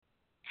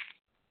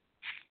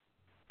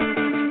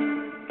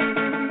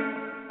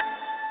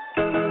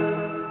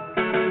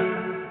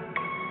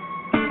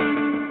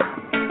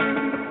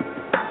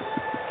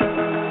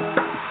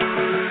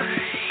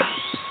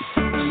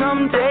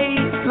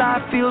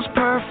feels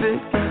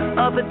perfect.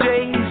 Other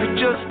days it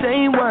just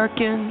ain't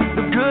working.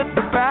 The good,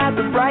 the bad,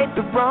 the right,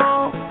 the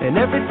wrong, and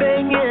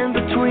everything in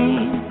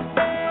between.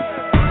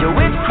 Yo,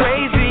 it's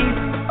crazy,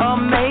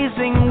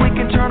 amazing. We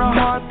can turn our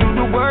heart through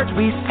the words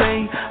we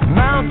say.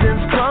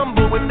 Mountains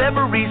crumble with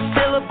every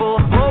syllable.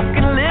 Hope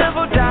can live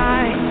or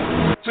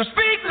die. So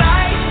speak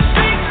life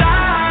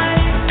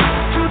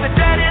to the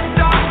deadest,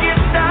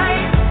 darkest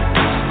night.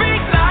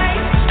 Speak life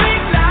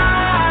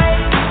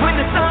when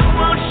the sun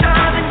won't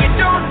shine and you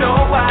don't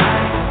know why.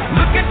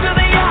 Look into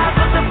the eyes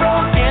of the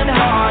broken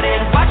hearted.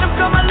 Watch them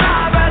come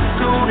alive as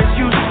soon as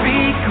you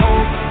speak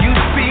hope. You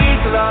speak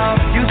love.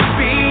 You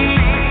speak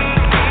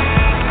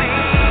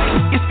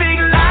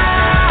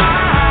life.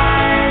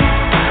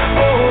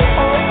 Oh,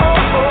 oh, oh,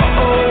 oh,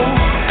 oh.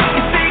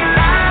 You speak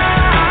life.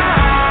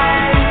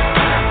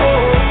 Oh,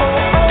 oh,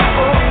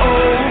 oh, oh,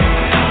 oh.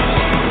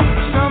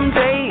 Some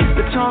days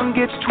the tongue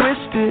gets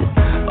twisted.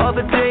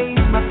 Other days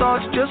my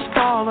thoughts just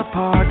fall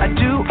apart. I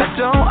do, I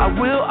don't, I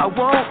will, I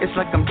won't. It's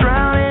like I'm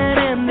drowning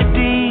in the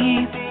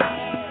deep.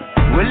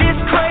 Well,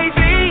 it's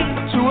crazy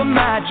to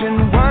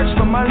imagine words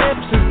from my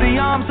lips as the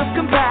arms of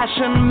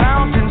compassion.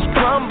 Mountains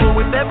crumble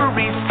with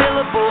every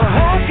syllable.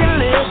 Hope can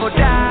live or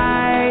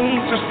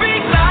die. So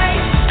speak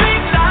life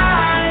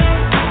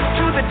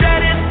to the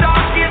deadest,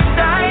 darkest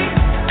night.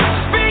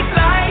 Speak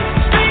life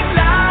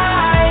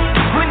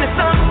when the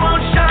sun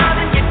won't shine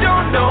and you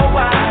don't know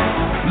why.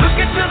 Look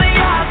into the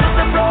eyes of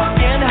the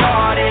broken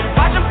hearted.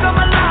 Watch them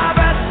come alive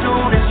as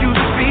soon as you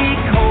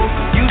speak hope.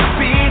 You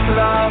speak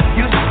love.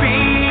 You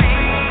speak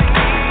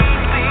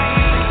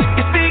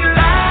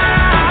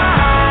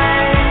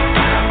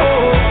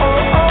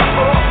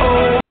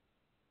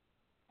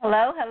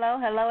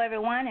Hello,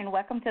 everyone, and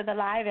welcome to the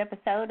live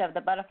episode of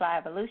the Butterfly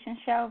Evolution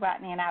Show.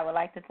 Rodney and I would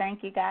like to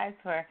thank you guys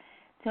for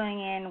tuning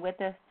in with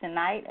us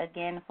tonight,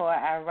 again, for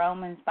our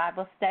Romans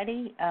Bible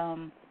study.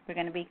 We're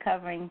going to be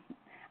covering,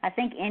 I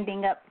think,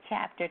 ending up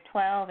chapter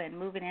 12 and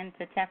moving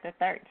into chapter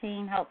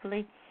 13,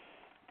 hopefully,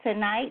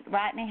 tonight.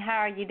 Rodney, how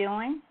are you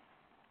doing?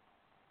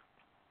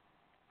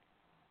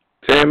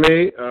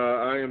 Tammy,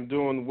 I am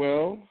doing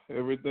well.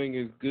 Everything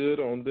is good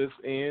on this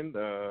end.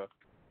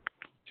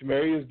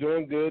 Mary is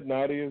doing good.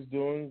 Nadia is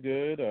doing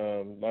good.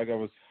 Like I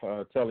was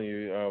telling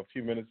you a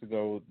few minutes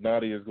ago,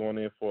 Nadia is going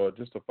in for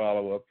just a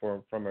follow-up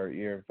from her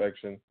ear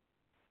infection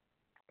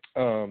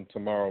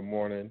tomorrow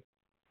morning.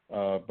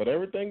 But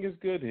everything is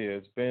good here.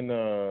 It's been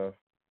a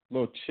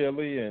little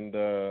chilly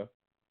and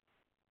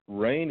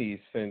rainy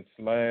since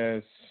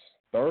last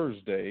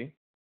Thursday.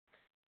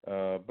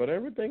 But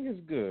everything is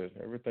good.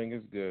 Everything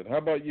is good. How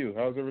about you?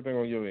 How's everything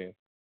on your end?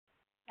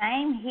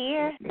 Same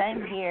here.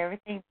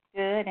 Everything's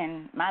good,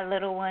 and my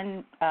little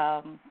one,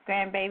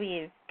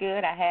 grandbaby, is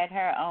good. I had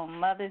her on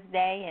Mother's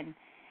Day, and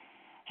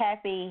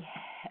happy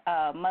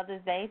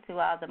Mother's Day to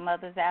all the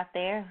mothers out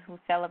there who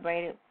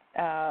celebrated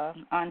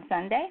on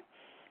Sunday.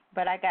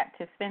 But I got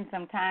to spend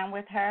some time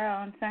with her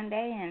on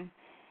Sunday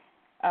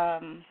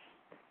and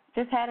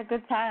just had a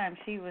good time.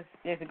 She was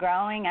just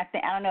growing. I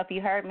don't know if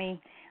you heard me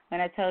when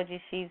I told you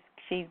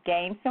she's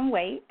gained some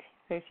weight.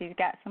 So she's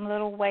got some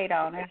little weight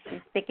on her.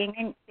 She's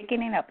thickening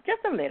up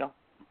just a little.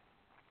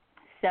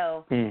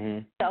 So,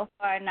 So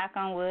far, knock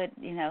on wood,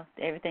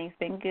 everything's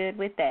been good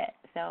with that.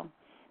 So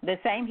the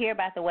same here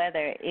about the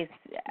weather.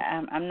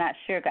 I'm not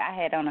sure. I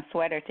had on a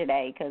sweater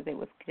today because it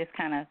was just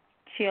kind of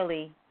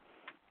chilly.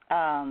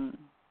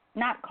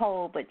 Not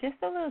cold, but just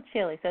a little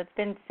chilly. So it's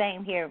been the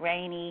same here,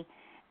 rainy.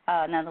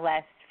 Now the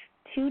last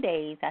 2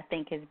 days, I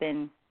think,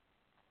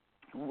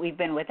 we've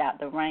been without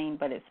the rain,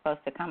 but it's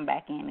supposed to come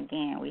back in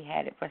again. We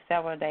had it for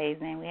several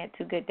days, and we had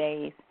 2 good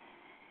days,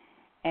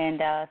 and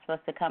it's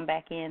supposed to come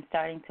back in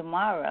starting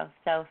tomorrow.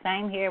 So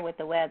same here with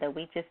the weather.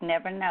 We just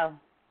never know.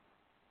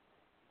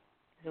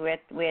 We're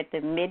at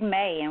the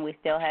mid-May, and we're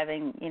still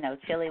having,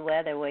 chilly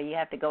weather where you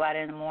have to go out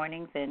in the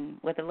mornings and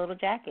with a little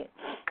jacket.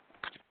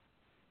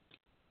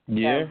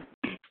 Yeah.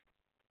 So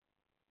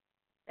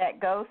that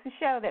goes to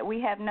show that we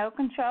have no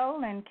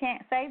control and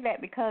can't say that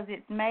because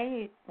it's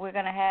May, we're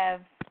going to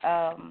have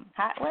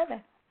hot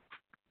weather.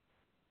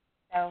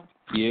 So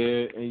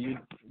yeah, and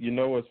you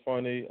know what's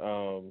funny?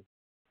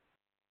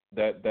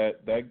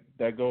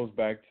 That goes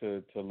back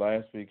to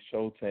last week's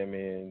show,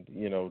 Tammy,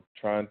 and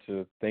trying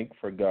to think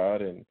for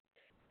God and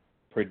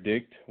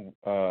predict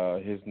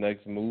his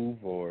next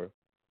move or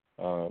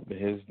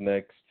his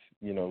next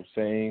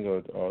saying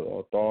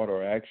or thought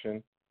or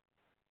action.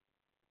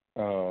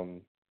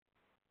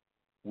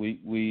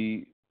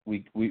 We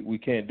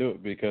can't do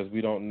it because we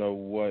don't know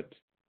what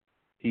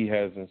he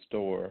has in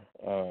store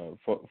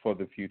for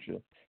the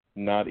future,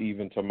 not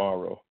even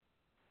tomorrow.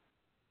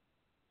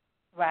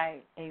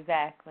 Right,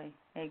 exactly.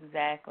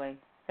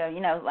 So,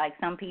 like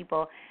some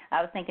people,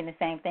 I was thinking the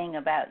same thing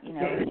about,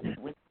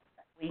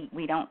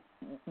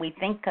 we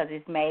think because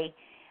it's May,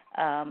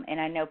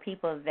 and I know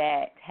people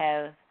that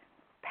have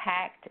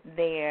packed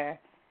their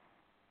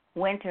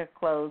winter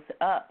clothes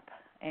up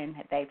and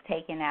they've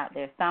taken out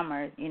their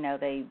summers.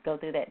 They go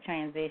through that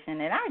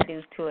transition, and I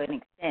do to an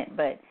extent,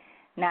 but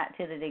not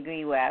to the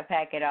degree where I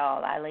pack it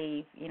all. I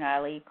leave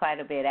quite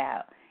a bit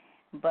out.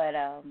 But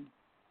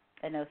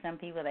I know some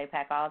people, they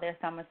pack all their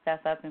summer stuff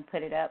up and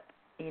put it up,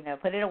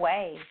 put it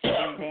away,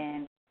 and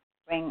then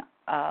bring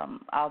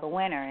all the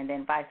winter, and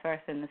then vice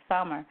versa in the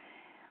summer.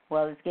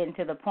 Well, it's getting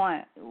to the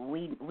point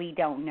we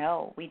don't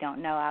know. We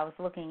don't know. I was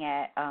looking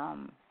at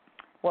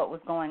what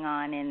was going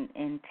on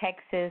in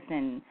Texas,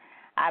 and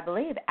I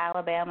believe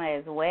Alabama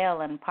as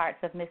well, and parts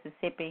of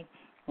Mississippi,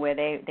 where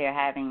they're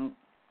having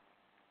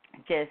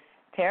just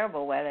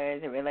terrible weather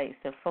as it relates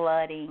to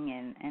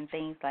flooding and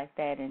things like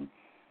that, and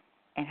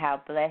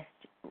how blessed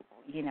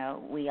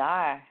we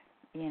are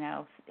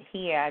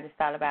here. I just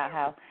thought about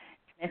how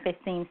Memphis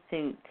seems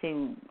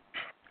to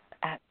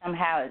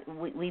somehow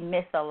we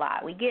miss a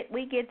lot. We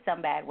get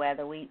some bad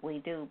weather,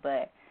 we do,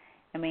 but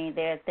I mean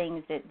there are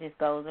things that just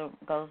goes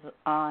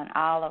on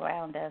all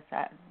around us.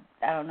 I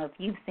don't know if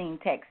you've seen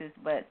Texas,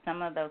 but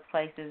some of those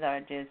places are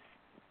just,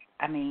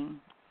 I mean,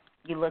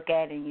 you look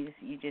at it and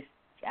you just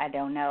I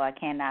don't know, I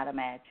cannot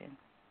imagine.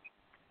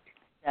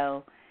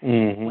 So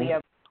we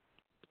are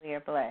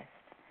blessed.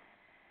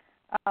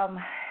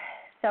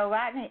 So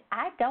Rodney,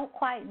 I don't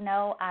quite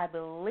know. I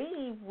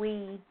believe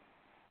we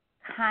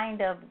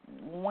kind of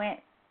went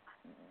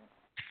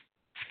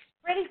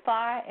pretty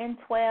far in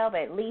 12.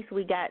 At least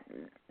we got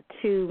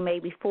to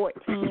maybe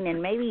 14,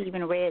 and maybe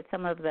even read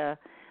some of the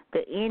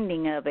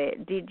ending of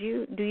it.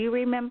 Do you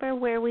remember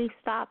where we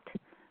stopped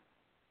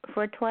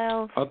for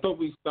 12? I thought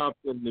we stopped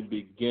in the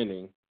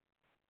beginning,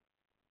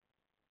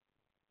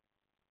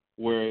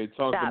 where it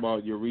talked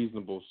about your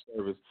reasonable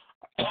service.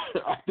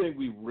 I think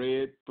we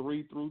read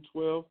 3 through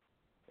 12,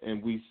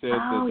 and we said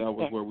that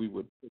was where we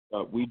would pick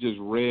up. We just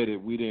read it.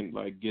 We didn't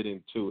get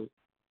into it.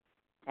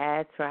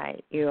 That's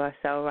right. You are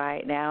so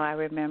right. Now I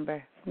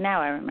remember.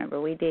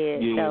 We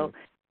did. Yeah. So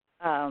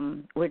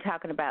we're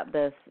talking about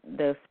the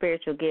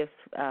spiritual gifts.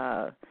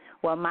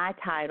 Well, my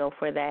title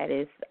for that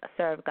is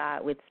Serve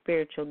God with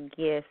Spiritual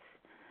Gifts.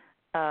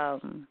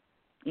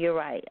 You're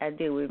right. I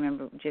do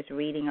remember just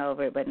reading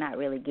over it, but not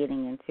really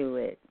getting into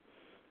it.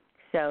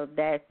 So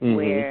that's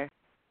where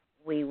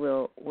we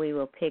will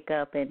pick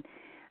up, and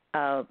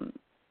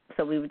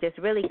so we just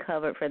really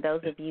covered, for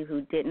those of you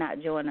who did not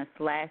join us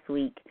last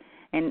week,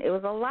 and it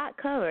was a lot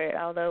covered,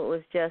 although it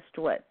was just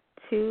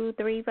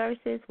 2-3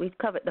 verses. We've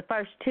covered the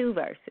first 2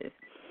 verses.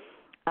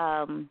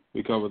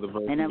 We covered the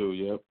verse 2.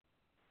 Yep.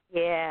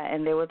 Yeah,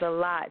 and there was a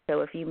lot. So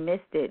if you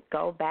missed it,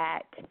 go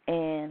back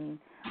and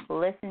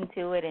listen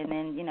to it, and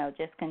then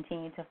just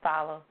continue to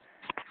follow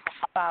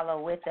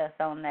with us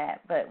on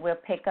that. But we'll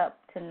pick up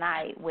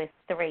tonight with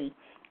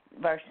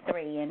verse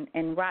 3.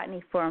 And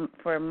Rodney,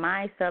 for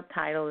my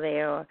subtitle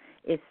there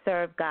is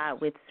Serve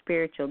God with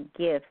Spiritual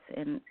Gifts,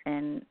 and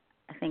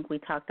I think we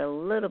talked a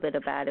little bit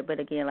about it, but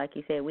again, like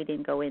you said, we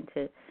didn't go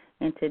into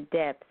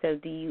depth. So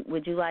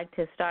would you like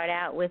to start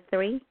out with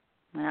 3?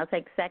 And I'll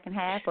take the second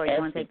half, or you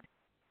want to take?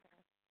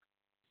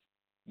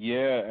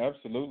 Yeah,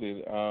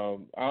 absolutely.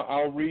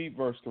 I'll read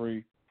verse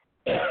 3,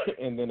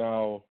 and then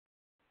I'll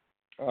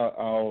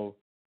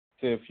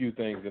say a few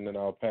things, and then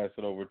I'll pass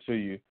it over to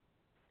you.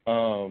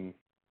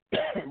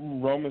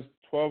 Romans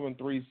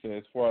 12:3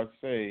 says, "For I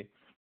say,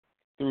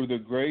 through the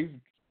grace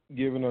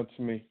given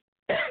unto me,"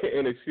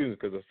 and excuse me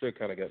because I still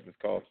kind of got this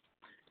cough,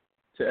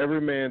 "to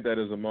every man that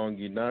is among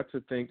you not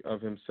to think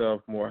of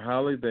himself more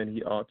highly than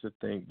he ought to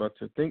think, but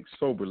to think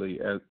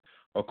soberly, as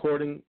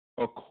according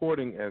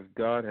as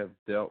God hath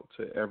dealt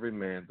to every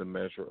man the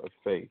measure of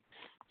faith."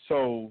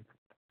 So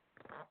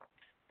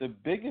the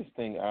biggest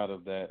thing out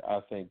of that,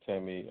 I think,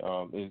 Tammy,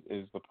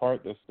 is the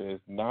part that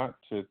says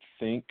not to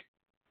think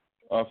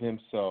of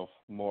himself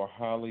more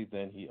highly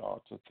than he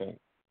ought to think.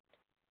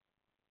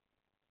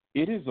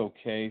 It is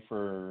okay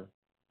for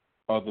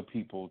other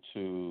people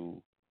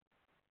to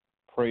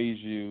praise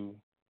you,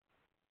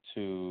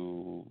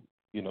 to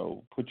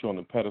put you on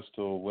a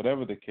pedestal,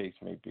 whatever the case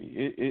may be.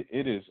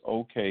 It is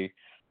okay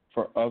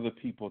for other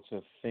people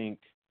to think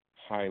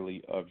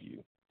highly of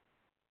you,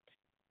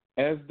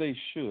 as they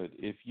should.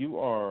 If you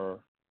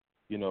are,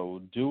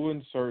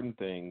 doing certain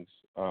things,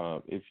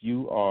 if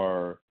you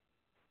are,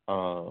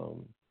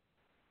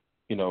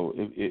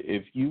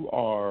 if you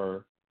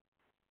are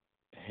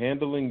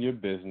handling your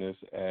business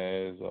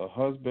as a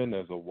husband,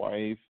 as a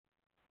wife,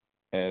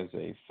 as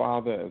a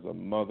father, as a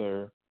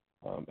mother,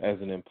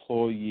 as an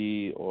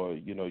employee, or,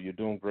 you're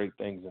doing great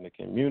things in the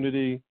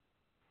community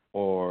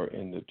or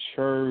in the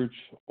church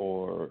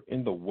or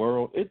in the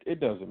world, it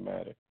doesn't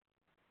matter.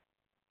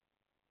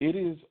 It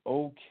is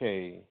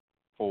okay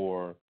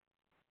for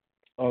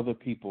other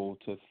people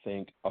to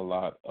think a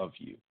lot of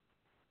you.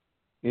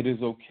 It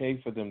is okay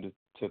for them to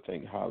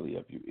think highly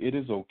of you. It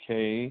is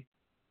okay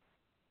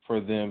for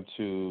them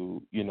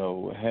to,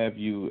 have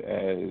you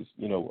as,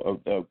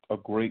 a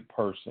great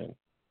person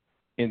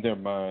in their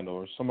mind,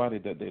 or somebody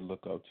that they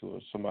look up to,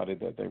 or somebody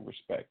that they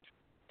respect.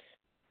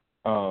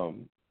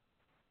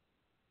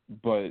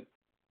 But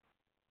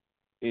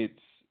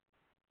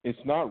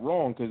it's not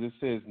wrong, because it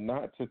says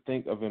not to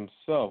think of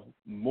himself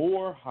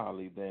more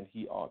highly than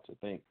he ought to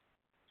think.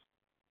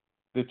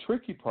 The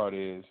tricky part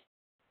is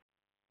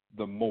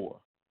the more,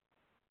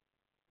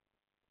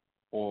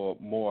 or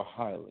more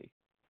highly.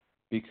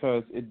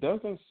 because it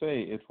doesn't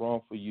say it's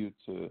wrong for you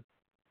to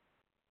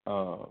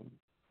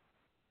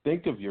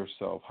think of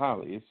yourself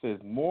highly. It says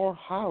more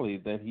highly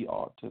than he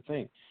ought to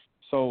think.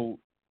 So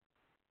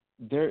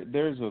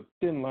there's a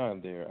thin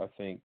line there, I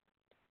think,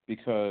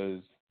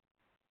 because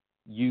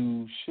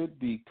you should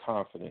be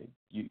confident.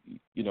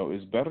 You know,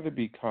 it's better to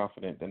be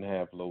confident than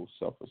have low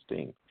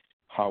self-esteem.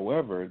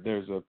 However,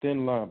 there's a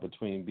thin line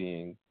between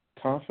being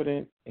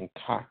confident and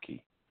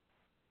cocky,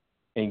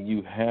 and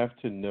you have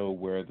to know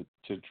where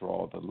to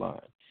draw the line.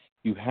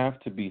 You have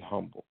to be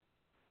humble.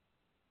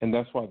 And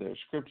that's why there are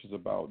scriptures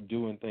about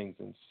doing things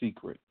in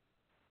secret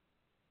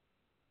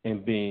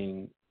and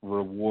being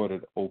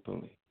rewarded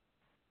openly.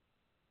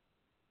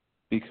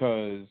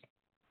 Because,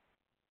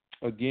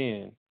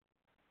 again,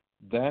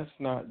 that's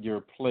not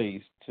your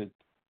place to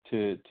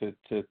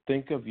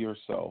think of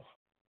yourself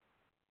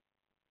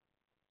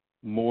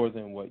more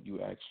than what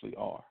you actually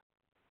are.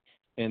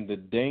 And the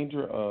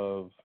danger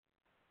of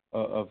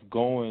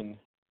going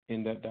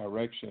in that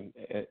direction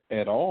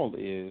at all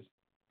is,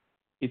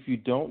 if you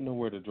don't know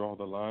where to draw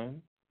the line,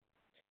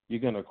 you're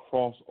going to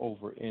cross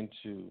over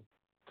into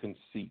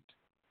conceit.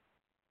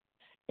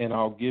 And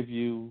I'll give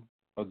you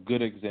a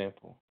good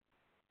example.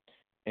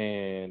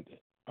 And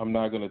I'm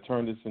not going to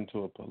turn this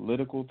into a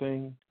political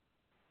thing.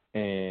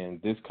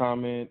 And this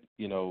comment,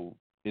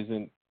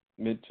 isn't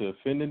meant to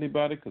offend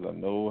anybody, because I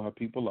know how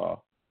people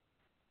are.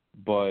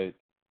 But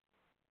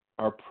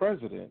our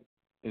president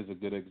is a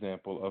good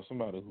example of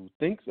somebody who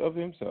thinks of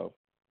himself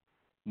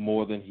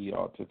more than he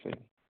ought to think.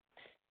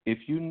 If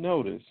you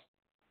notice,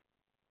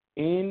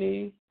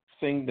 anything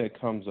that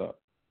comes up,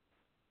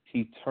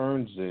 he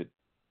turns it,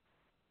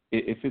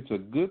 if it's a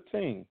good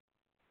thing,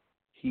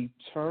 he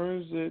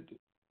turns it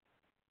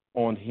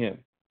on him,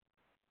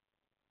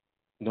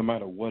 no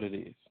matter what it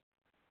is.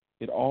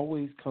 It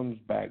always comes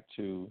back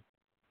to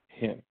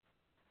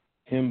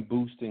him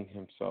boosting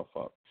himself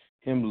up,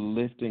 him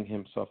lifting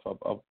himself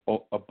up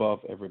above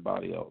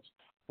everybody else.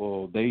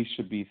 Well, they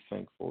should be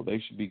thankful. They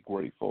should be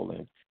grateful,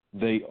 and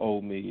they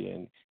owe me,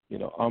 and,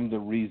 I'm the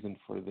reason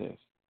for this.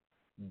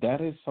 That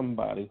is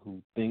somebody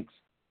who thinks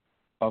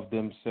of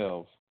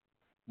themselves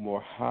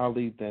more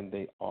highly than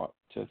they ought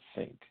to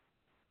think.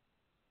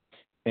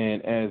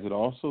 And as it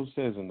also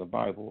says in the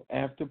Bible,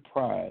 after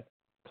pride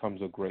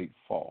comes a great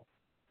fall.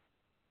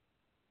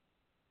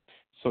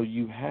 So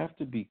you have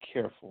to be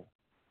careful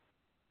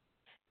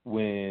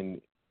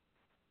when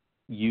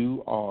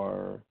you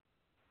are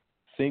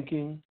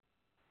thinking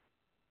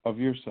of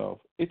yourself.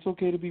 It's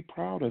okay to be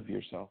proud of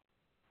yourself.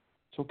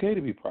 It's okay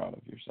to be proud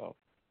of yourself.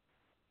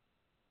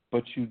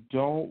 But you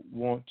don't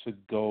want to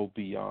go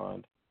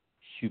beyond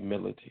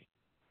humility.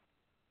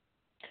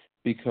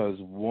 Because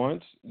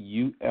once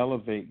you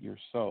elevate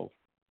yourself,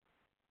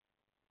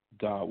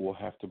 God will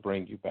have to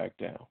bring you back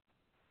down.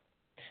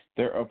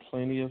 There are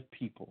plenty of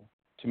people.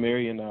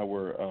 Tamari and I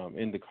were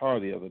in the car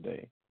the other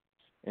day,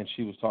 and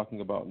she was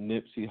talking about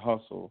Nipsey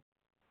Hussle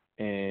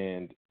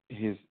and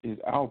his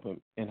album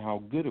and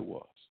how good it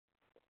was.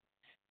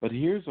 But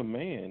here's a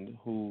man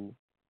who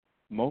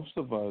most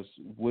of us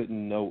wouldn't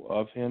know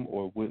of him,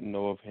 or wouldn't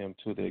know of him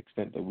to the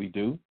extent that we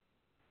do,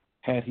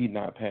 had he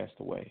not passed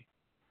away.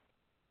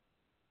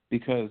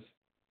 Because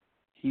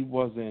he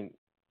wasn't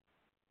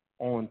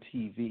on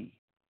TV.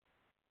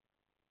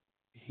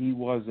 He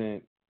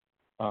wasn't,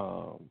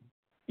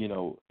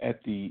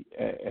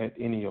 at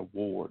any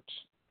awards.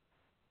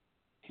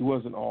 He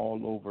wasn't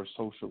all over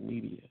social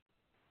media.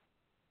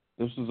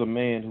 This was a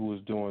man who was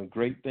doing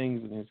great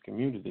things in his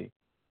community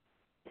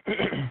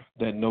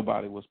that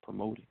nobody was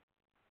promoting,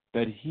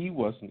 that he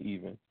wasn't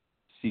even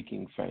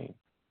seeking fame.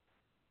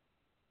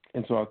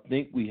 And so I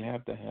think we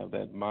have to have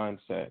that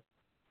mindset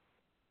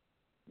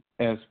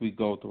as we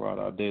go throughout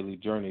our daily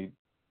journey,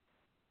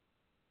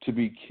 to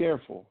be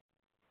careful,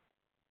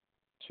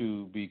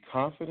 to be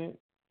confident,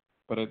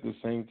 but at the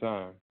same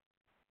time,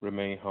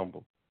 remain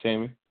humble.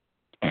 Tammy?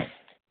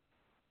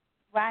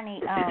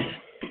 Ronnie,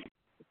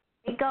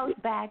 it goes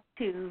back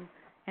to,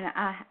 and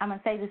I'm going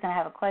to say this and I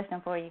have a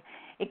question for you.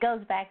 It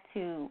goes back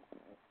to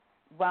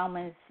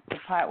Romans, the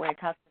part where it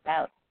talks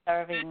about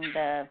serving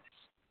the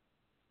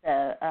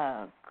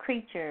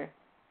creature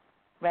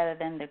rather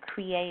than the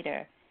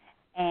creator.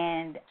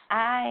 And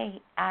I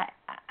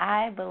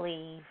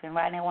believe, and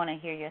Rodney, I want to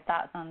hear your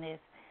thoughts on this,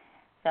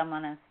 so I'm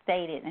going to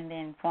state it and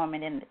then form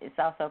it, and it's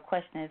also a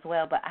question as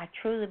well, but I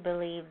truly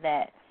believe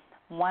that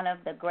one of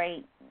the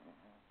great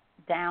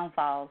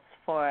downfalls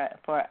for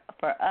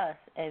us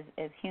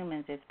as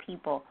humans, as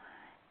people,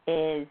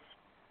 is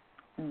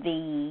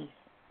the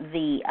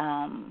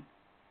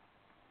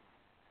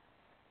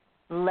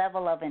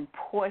level of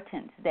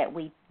importance that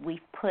we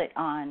put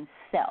on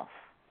self.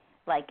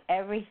 Like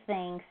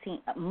everything,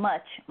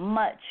 much,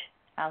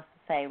 I'll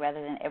say,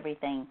 rather than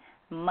everything,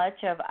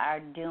 much of our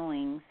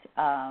doings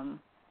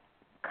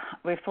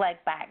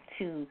reflect back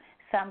to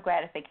some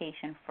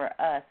gratification for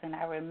us. And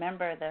I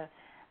remember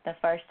the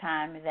first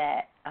time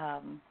that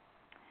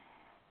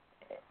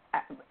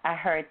I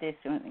heard this,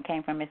 when it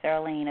came from Miss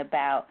Earlene,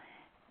 about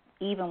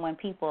even when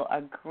people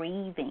are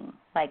grieving,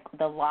 like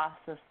the loss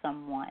of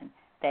someone,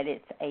 that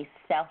it's a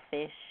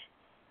selfish.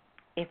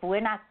 If we're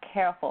not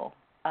careful,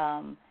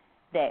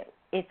 that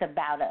it's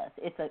about us.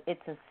 It's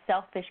a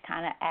selfish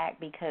kind of act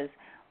because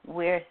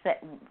we're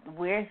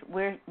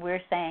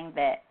saying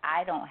that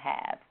I don't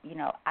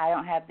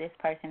have this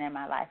person in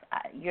my life.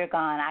 You're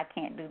gone. I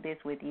can't do this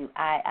with you.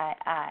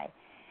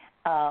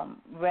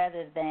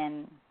 Rather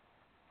than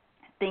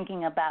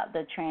thinking about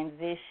the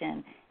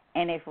transition.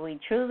 And if we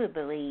truly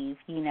believe,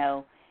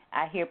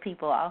 I hear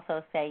people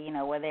also say,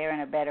 where they're in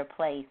a better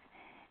place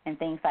and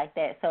things like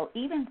that. So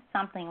even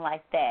something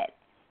like that,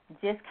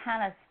 just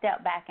kind of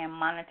step back and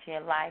monitor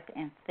your life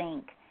and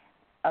think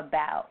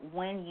about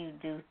when you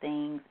do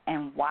things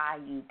and why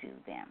you do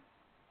them.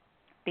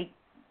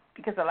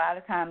 Because a lot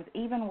of times,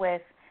 even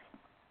with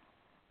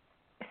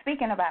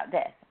speaking about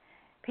death,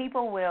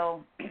 people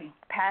will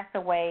pass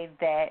away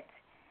that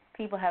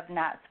people have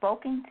not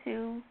spoken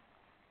to,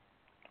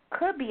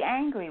 could be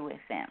angry with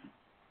them.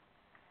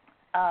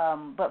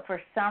 But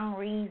for some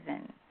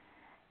reason,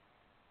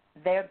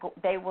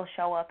 they will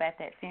show up at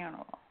that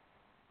funeral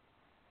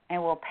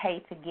and will pay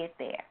to get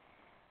there.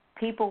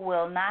 People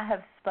will not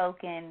have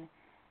spoken,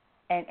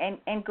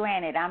 and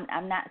granted,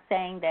 I'm not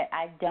saying that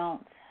I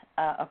don't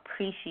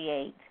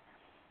appreciate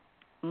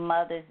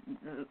Mother's.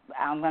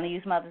 I'm going to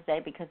use Mother's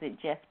Day because it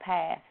just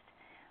passed.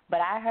 But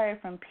I heard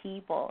from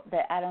people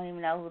that I don't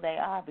even know who they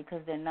are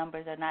because their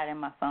numbers are not in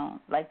my phone,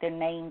 like their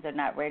names are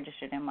not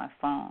registered in my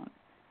phone.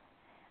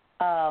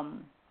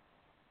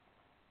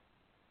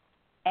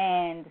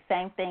 And the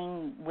same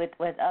thing with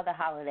other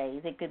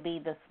holidays. It could be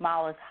the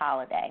smallest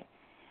holiday.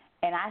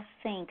 And I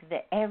think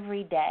that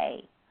every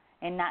day,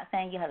 and not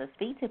saying you have to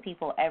speak to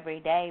people every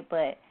day,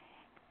 but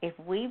if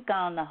we've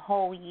gone the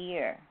whole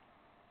year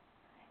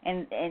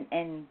and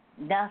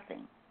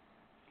nothing,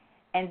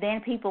 and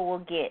then people will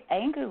get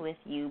angry with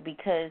you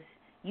because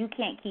you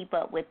can't keep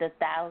up with the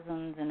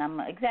thousands, and I'm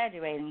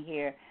exaggerating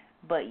here,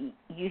 but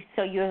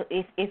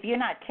if you're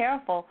not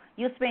careful,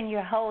 you'll spend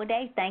your whole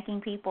day thanking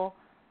people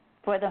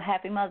for the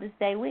Happy Mother's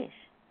Day wish.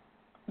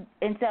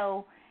 And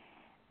so,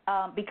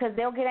 because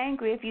they'll get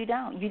angry if you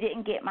don't. You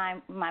didn't get my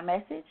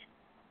message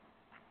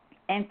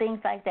and things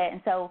like that.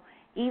 And so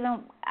even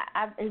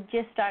I've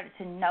just started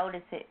to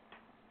notice it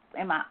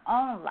in my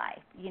own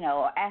life,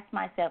 or ask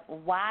myself,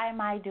 why am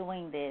I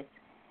doing this?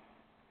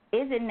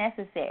 Is it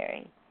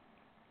necessary?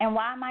 And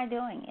why am I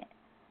doing it?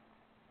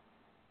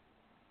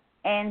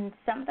 And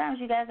sometimes,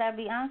 you guys, I'll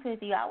be honest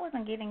with you, I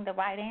wasn't getting the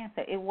right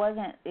answer.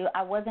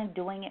 I wasn't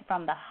doing it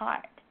from the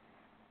heart.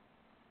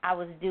 I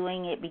was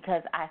doing it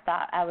because I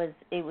thought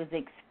it was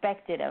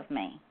expected of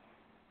me.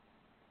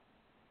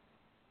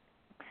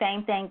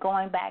 Same thing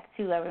going back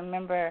to, I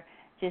remember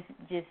just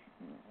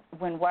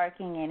when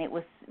working, and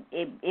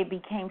it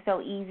became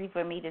so easy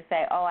for me to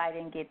say, oh, I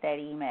didn't get that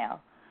email.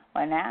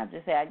 Well, now I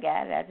just say I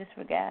got it. I just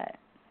forgot.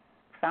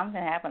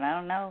 Something happened. I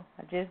don't know.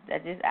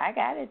 I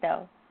got it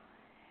though.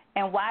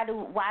 And why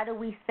do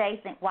we say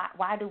things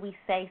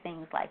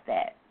like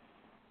that?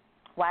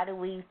 Why do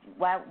we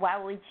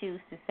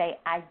choose to say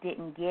I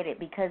didn't get it?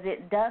 Because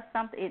it does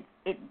something.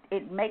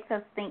 It makes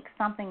us think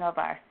something of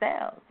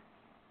ourselves.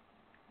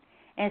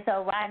 And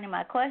so, Rodney,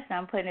 my question,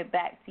 I'm putting it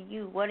back to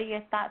you. What are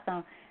your thoughts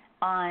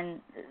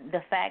on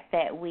the fact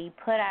that we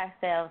put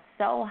ourselves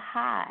so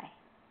high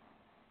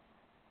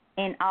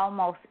in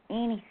almost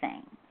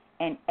anything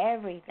and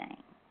everything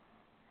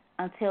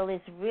until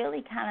it's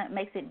really kind of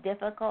makes it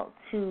difficult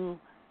to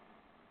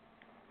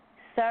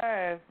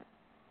serve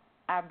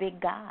our big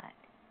God?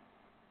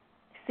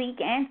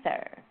 Seek and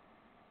serve,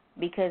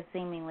 because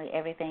seemingly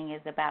everything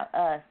is about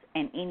us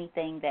and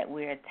anything that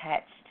we're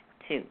attached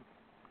to.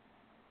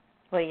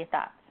 What are your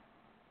thoughts?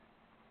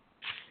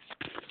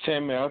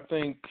 Tammy, I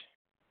think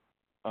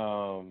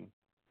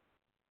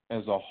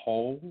as a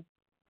whole,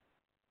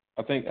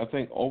 I think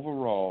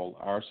overall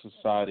our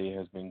society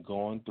has been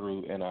going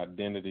through an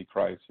identity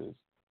crisis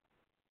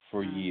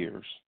for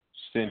years,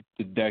 since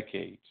the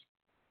decades,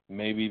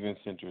 maybe even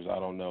centuries. I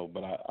don't know,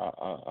 but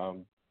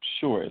I'm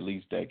sure at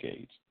least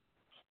decades.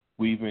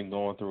 We've been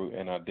going through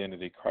an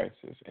identity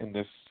crisis. And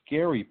the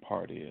scary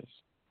part is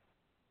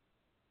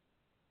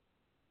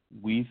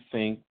we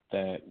think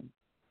that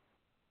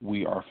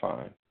we are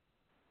fine.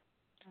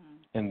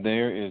 And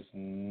there is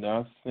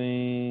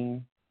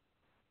nothing,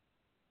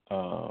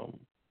 I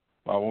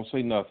won't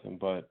say nothing,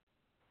 but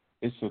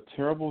it's a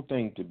terrible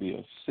thing to be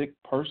a sick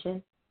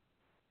person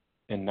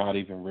and not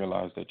even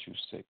realize that you're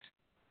sick.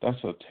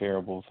 That's a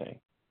terrible thing.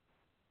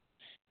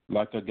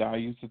 Like a guy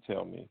used to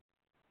tell me,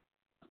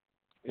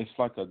 it's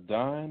like a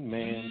dying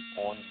man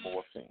on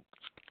morphine,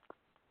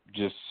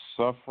 just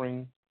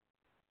suffering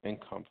and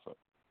comfort.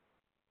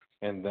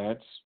 And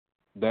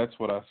that's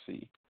what I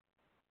see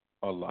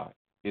a lot.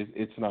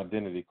 It's an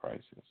identity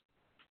crisis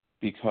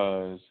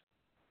because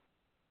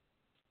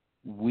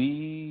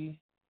we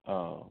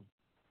are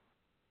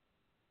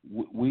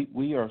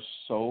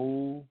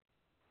so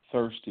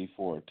thirsty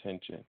for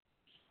attention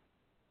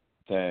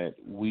that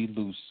we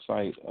lose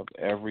sight of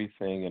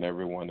everything and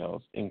everyone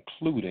else,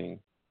 including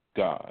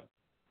God,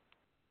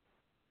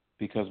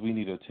 because we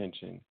need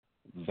attention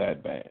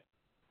that bad.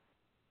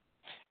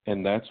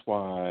 And that's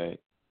why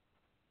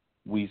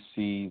we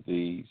see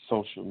the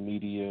social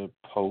media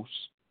posts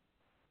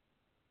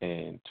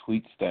and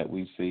tweets that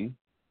we see.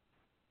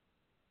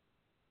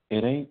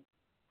 It ain't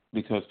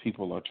because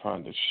people are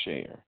trying to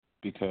share,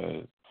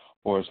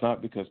 or it's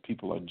not because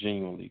people are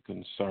genuinely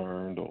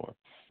concerned, or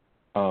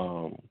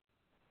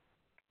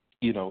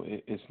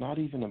it's not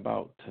even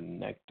about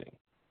connecting.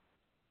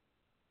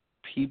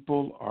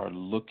 People are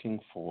looking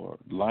for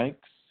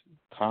likes,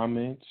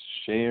 comments,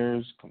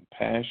 shares,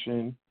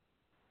 compassion,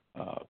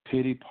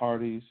 pity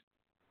parties.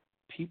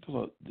 People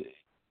are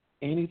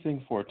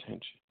anything for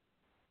attention.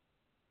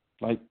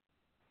 Like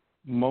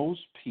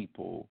most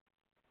people,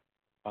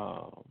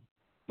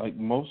 like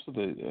most of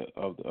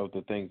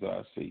the things that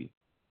I see,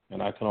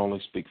 and I can only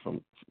speak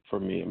for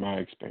me and my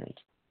experience.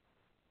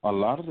 A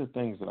lot of the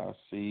things that I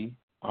see,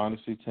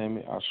 honestly,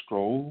 Tammy, I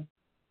scroll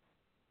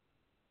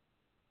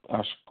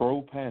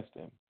past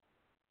them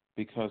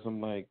because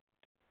I'm like,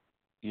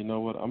 you know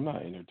what? I'm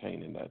not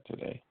entertaining that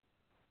today.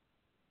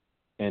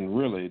 And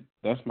really,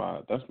 that's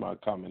my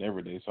comment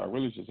every day. So I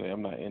really should say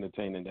I'm not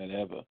entertaining that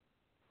ever.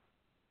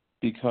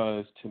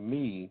 Because to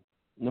me,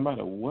 no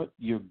matter what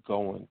you're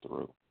going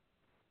through,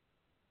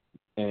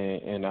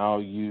 and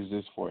I'll use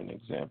this for an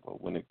example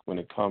when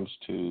it comes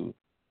to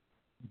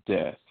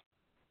death.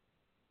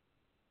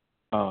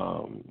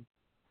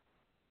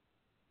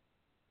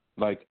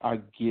 Like I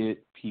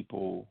get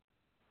people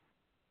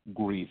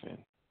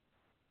grieving,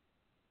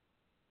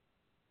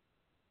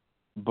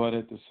 but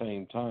at the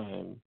same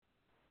time,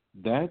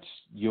 that's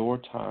your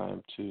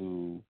time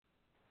to,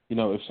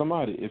 if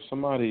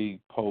somebody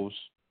posts,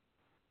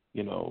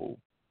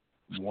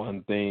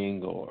 one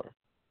thing, or,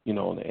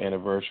 on the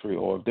anniversary,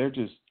 or if they're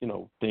just,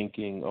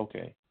 thinking,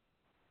 okay.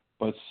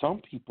 But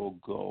some people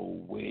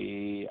go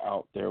way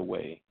out their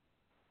way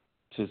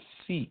to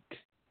seek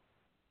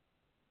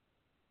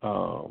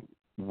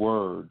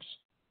words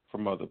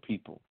from other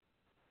people.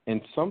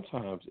 And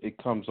sometimes it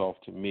comes off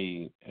to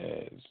me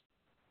as,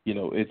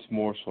 it's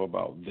more so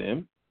about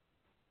them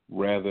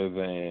rather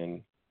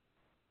than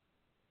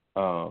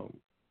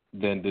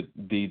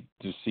the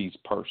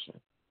deceased person.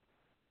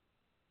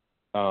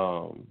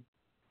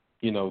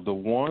 The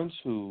ones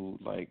who,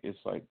 like, it's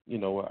like,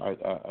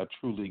 I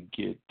truly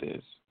get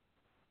this.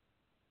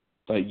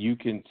 Like, you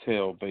can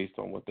tell based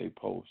on what they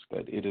post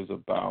that it is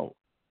about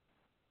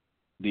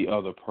the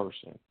other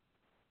person.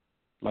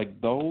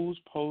 Like, those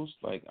posts,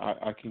 like,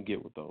 I can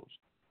get with those.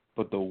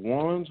 But the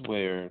ones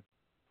where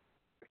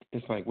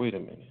it's like, wait a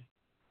minute,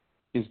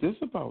 is this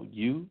about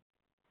you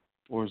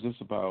or is this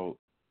about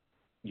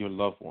your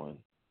loved one?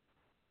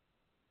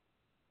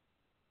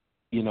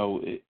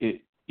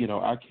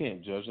 I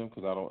can't judge them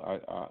because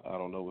I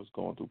don't know what's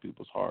going through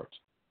people's hearts.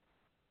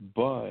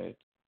 But,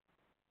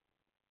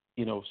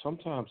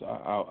 sometimes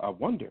I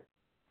wonder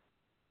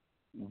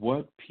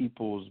what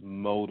people's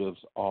motives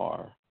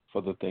are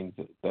for the things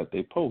that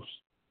they post,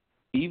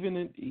 even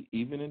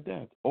in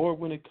death, or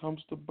when it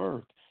comes to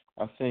birth.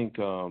 I think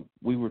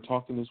we were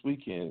talking this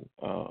weekend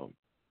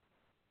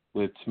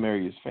with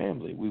Tamaria's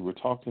family. We were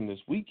talking this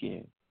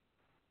weekend,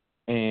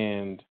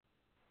 and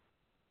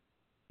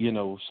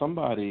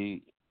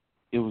somebody.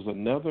 It was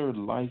another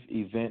life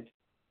event.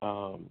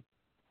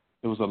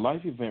 It was a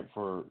life event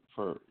for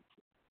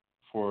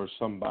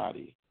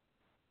somebody,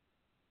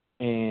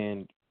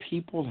 and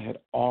people had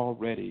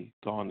already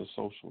gone to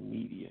social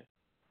media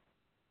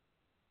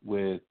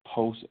with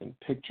posts and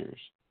pictures,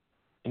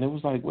 and it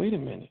was like, wait a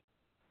minute,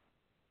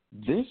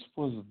 this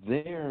was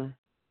their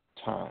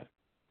time,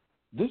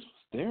 this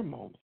was their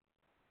moment.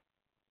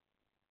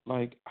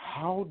 Like,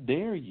 how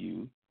dare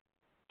you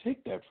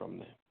take that from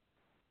them?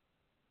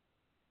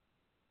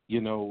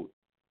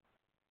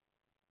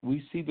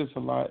 We see this a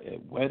lot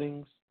at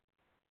weddings,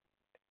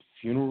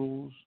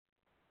 funerals.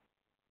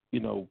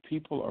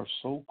 People are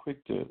so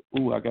quick to,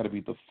 I got to be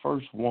the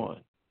first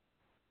one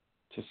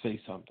to say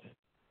something.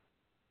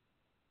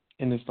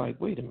 And it's like,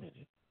 wait a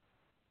minute.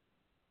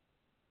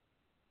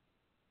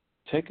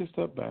 Take a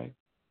step back,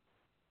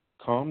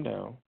 calm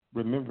down.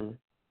 Remember,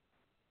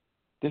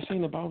 this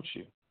ain't about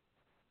you.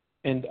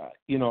 And,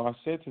 I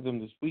said to them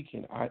this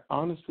weekend, I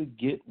honestly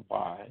get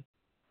why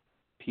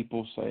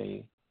people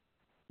say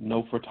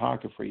no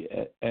photography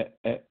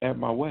at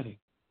my wedding,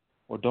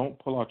 or don't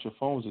pull out your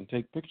phones and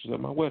take pictures at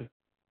my wedding,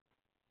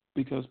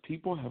 because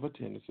people have a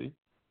tendency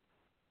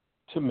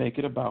to make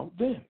it about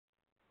them.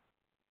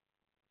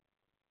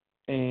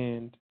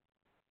 And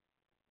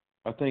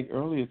I think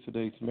earlier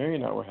today, Mary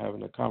and I were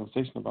having a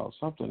conversation about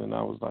something, and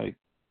I was like,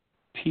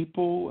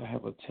 people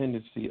have a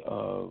tendency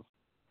of,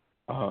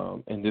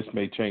 and this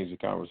may change the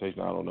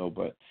conversation, I don't know,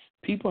 but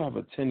people have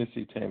a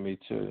tendency, Tammy,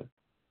 to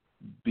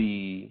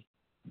be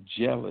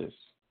jealous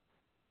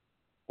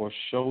or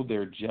show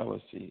their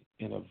jealousy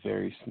in a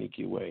very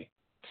sneaky way.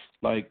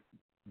 Like,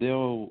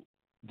 they'll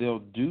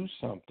do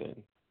something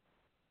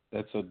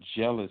that's a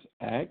jealous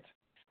act,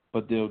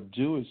 but they'll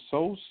do it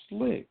so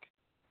slick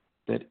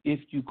that if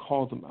you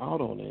call them out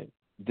on it,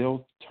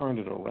 they'll turn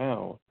it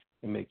around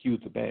and make you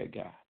the bad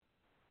guy.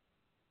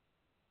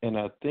 And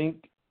I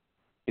think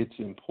it's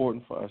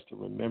important for us to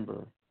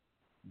remember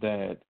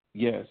that,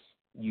 yes,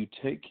 you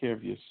take care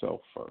of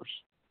yourself first.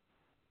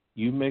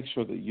 You make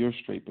sure that you're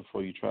straight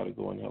before you try to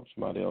go and help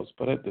somebody else.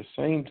 But at the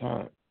same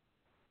time,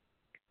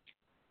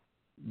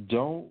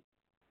 don't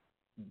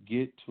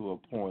get to a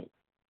point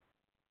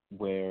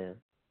where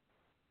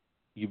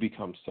you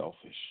become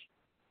selfish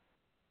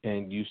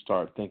and you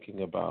start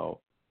thinking about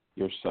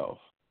yourself.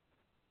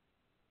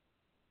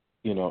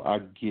 I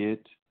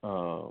get,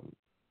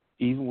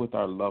 even with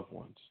our loved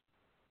ones,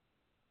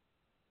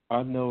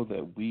 I know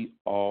that we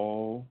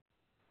all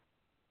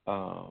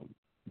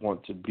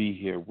want to be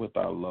here with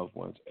our loved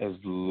ones as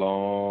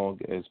long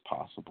as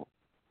possible.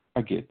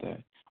 I get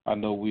that. I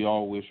know we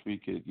all wish we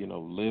could,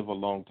 live a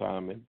long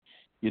time and,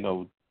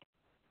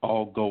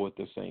 all go at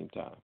the same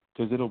time,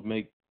 because it'll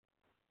make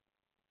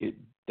it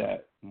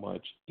that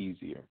much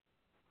easier.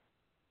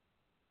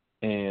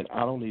 And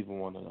I don't even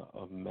want to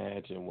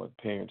imagine what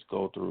parents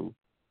go through,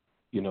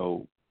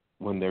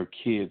 when their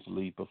kids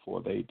leave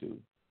before they do,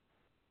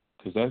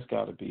 because that's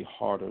got to be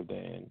harder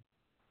than,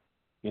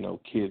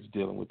 kids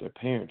dealing with their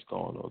parents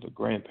gone or their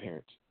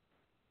grandparents.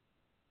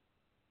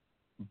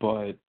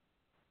 But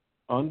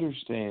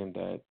understand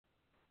that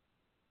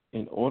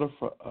in order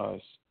for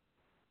us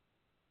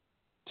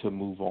to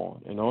move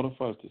on, in order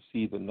for us to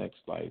see the next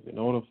life, in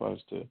order for us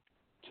to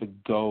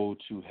go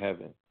to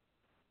heaven,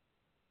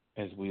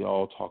 as we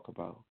all talk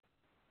about,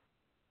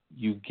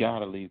 you got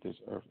to leave this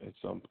earth at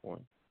some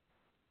point.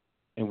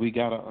 And we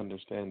got to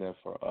understand that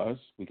for us.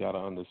 We got to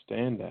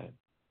understand that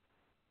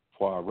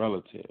for our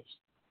relatives.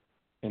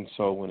 And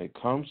so when it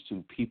comes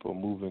to people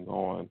moving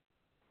on,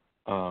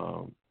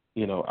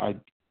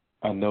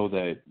 I know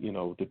that,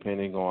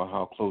 depending on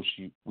how close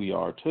we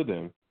are to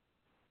them,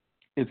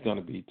 it's going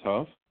to be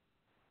tough.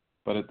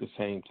 But at the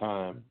same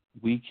time,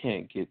 we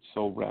can't get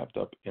so wrapped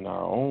up in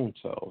our own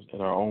selves,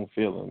 in our own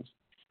feelings,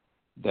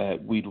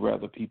 that we'd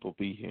rather people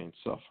be here and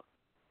suffer.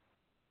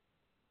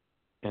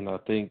 And I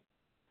think,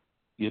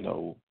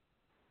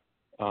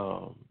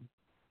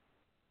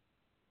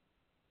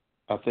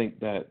 I think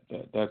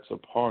that's a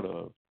part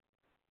of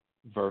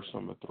verse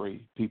number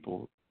 3.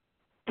 People,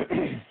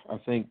 I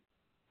think,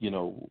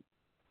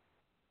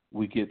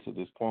 we get to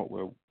this point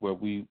where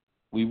we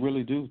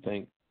really do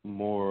think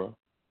more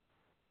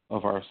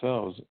of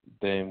ourselves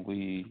than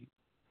we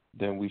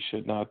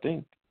should not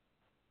think.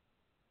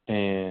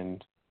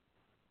 And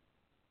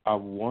I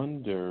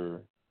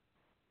wonder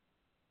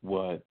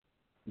what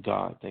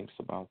God thinks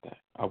about that.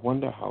 I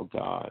wonder how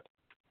God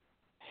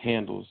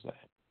handles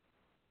that.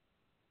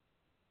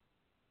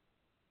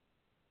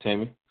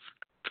 Tammy?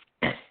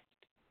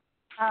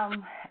 I'll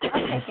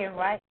take it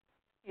right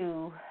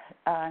to,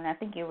 and I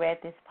think you read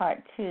this part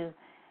too,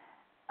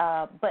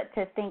 but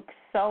to think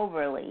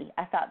soberly.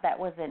 I thought that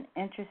was an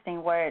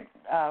interesting word.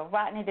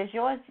 Rodney, does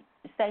yours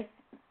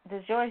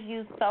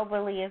use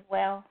soberly as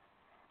well?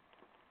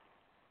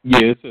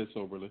 Yeah, it says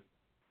soberly.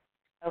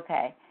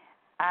 Okay.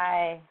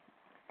 I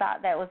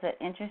thought that was an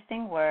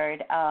interesting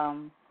word.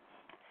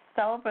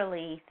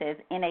 Soberly says,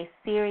 in a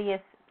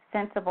serious,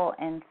 sensible,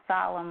 and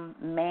solemn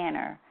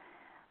manner,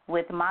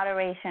 with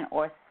moderation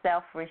or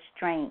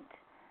self-restraint,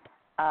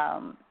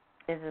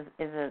 is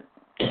a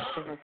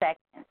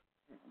second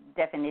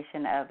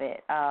definition of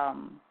it.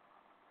 And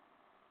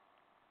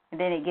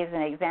then it gives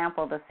an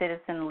example. The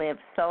citizen lives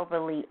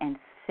soberly and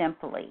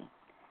simply.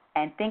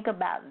 And think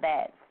about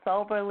that,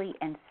 soberly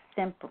and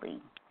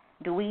simply.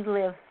 Do we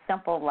live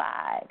simple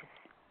lives?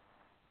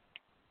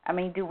 I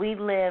mean, do we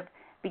live,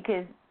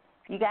 because,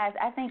 you guys,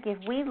 I think if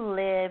we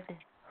lived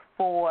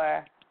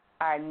for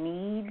our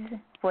needs,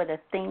 for the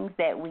things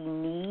that we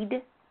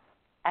need,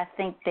 I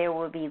think there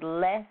would be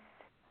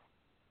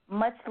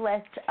much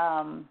less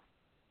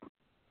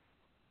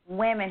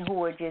women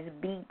who are just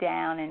beat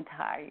down and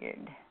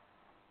tired.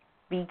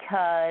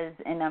 Because,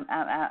 and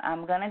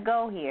I'm going to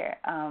go here,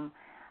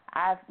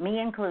 me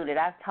included,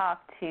 I've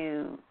talked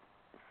to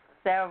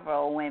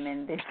several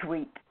women this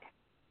week,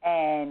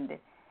 and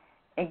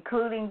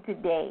including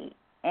today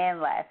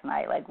and last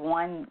night. Like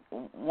one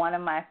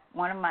of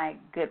my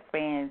good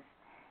friends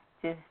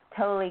just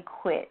totally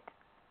quit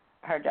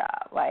her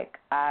job. Like,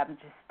 I'm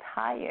just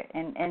tired,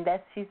 and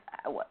she's.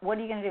 What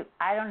are you gonna do?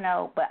 I don't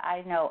know, but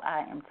I know I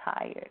am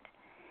tired.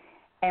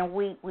 And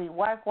we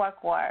work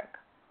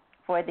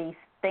for these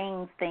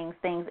things.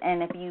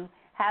 And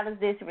how does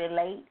this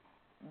relate?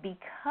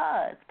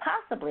 Because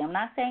possibly, I'm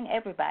not saying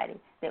everybody,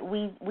 that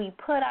we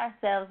put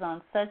ourselves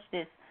on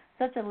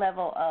such a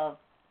level of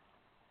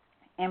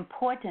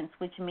importance,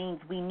 which means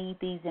we need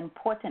these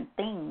important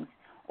things,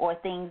 or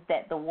things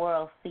that the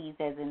world sees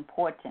as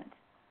important,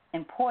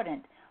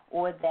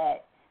 or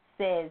that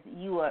says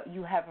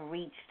you have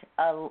reached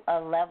a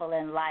level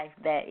in life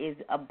that is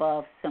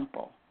above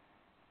simple.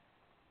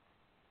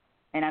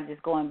 And I'm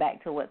just going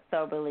back to what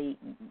soberly,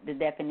 the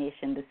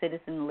definition, the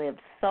citizen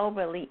lived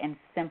soberly and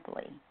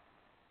simply.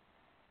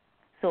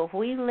 So if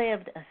we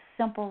lived a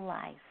simple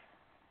life,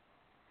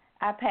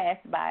 I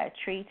passed by a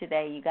tree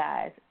today, you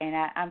guys, and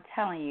I'm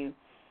telling you,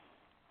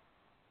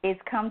 it's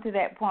come to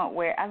that point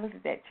where I looked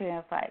at that tree and I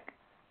was like,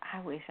 I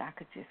wish I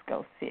could just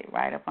go sit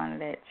right up under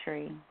that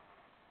tree.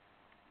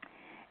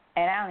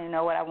 And I don't even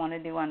know what I want to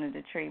do under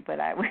the tree, but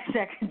I wish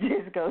I could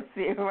just go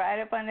sit right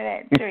up under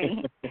that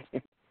tree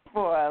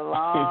for a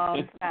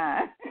long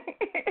time.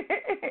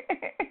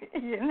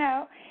 You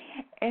know?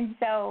 And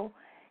so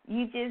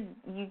you just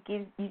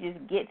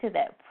get to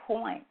that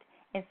point.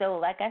 And so,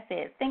 like I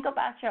said, think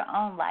about your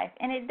own life.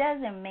 And it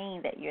doesn't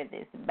mean that you're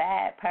this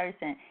bad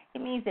person.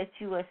 It means that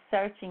you are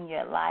searching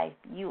your life.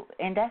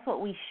 And that's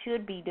what we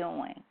should be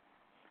doing.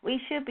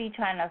 We should be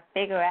trying to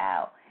figure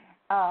out.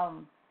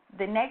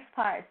 The next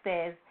part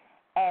says,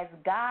 as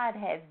God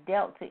has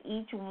dealt to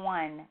each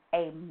one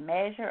a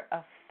measure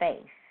of faith.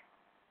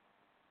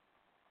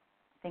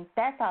 I think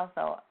that's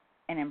also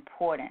an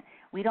important.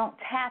 We don't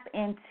tap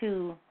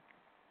into.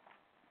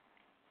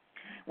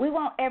 We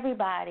want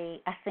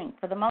everybody, I think,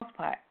 for the most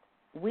part,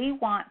 we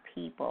want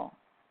people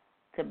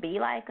to be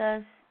like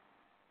us,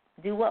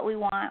 do what we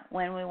want,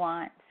 when we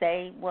want,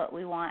 say what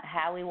we want,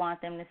 how we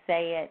want them to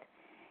say it.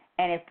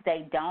 And if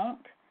they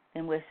don't,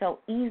 then we're so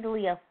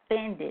easily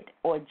offended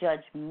or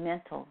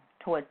judgmental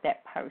towards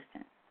that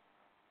person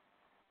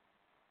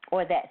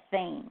or that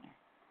thing.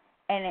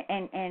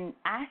 And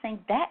I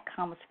think that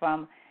comes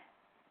from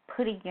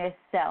putting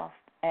yourself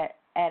at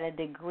a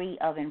degree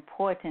of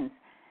importance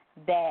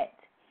that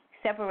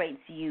separates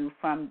you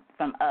from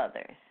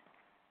others.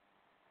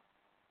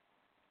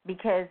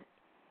 Because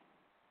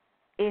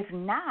if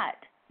not,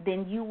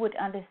 then you would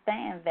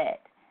understand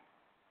that,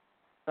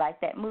 like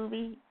that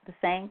movie, The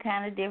Same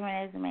Kind of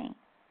Different as Me.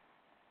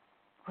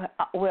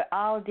 We're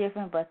all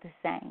different but the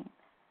same.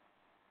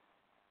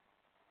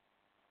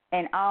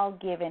 And all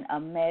given a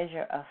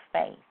measure of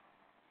faith.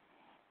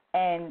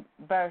 And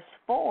verse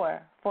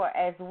 4, for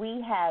as we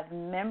have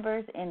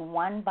members in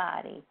one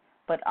body,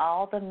 but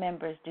all the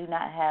members do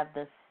not have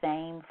the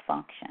same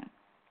function.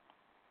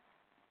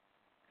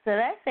 So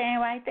that's saying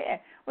right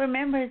there, we're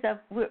members of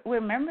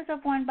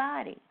one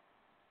body.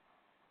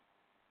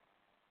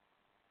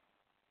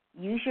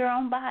 Use your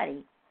own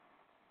body.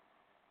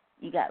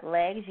 You got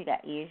legs, you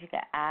got ears, you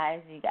got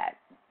eyes, you got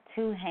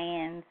two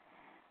hands,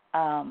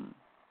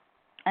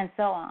 and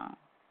so on.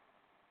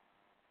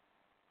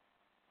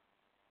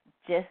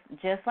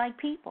 Just like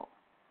people.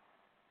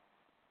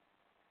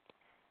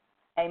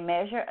 A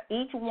measure,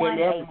 each one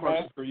so I have a a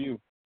question measure. for you.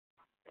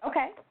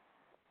 Okay.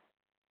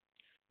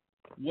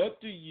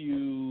 What do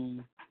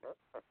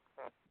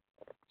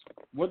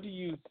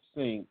you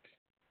think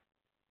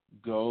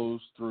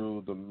goes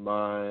through the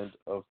mind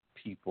of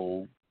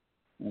people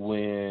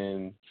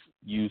when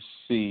you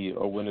see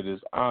or when it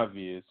is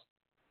obvious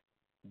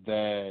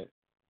that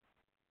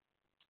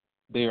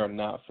they are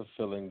not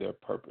fulfilling their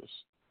purpose?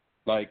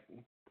 Like,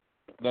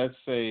 let's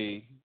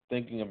say,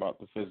 thinking about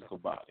the physical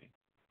body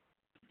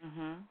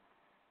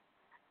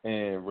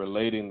and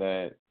relating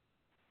that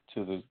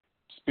to the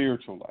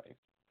spiritual life.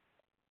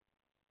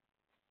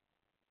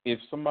 If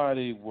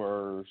somebody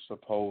were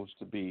supposed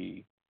to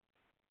be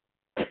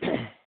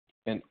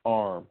an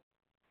arm,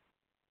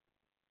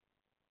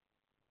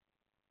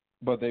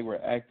 but they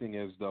were acting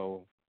as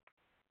though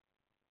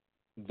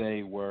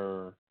they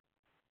were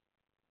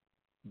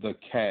the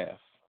calf,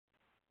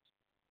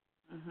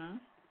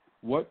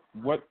 what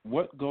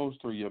goes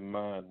through your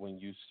mind when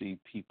you see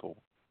people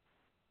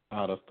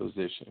out of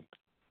position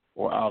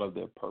or out of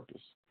their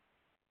purpose?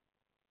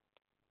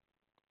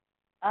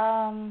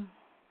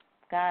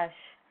 Gosh.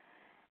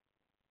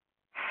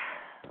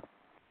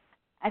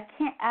 I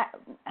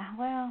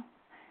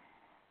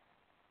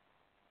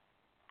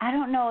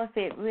don't know if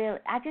it really,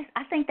 I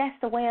think that's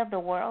the way of the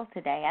world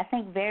today. I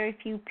think very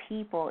few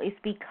people, it's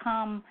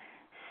become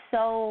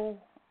so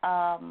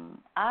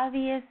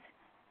obvious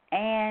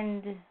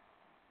and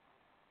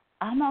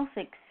almost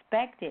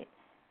expected.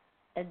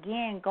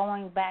 Again,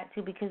 going back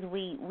to, because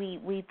we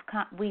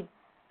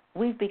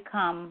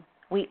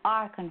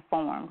are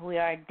conformed. We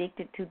are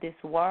addicted to this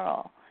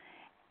world.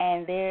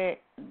 And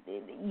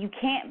you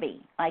can't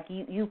be. Like,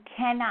 you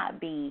cannot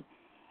be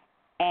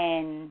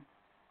and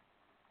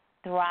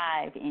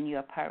thrive in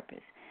your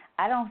purpose.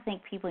 I don't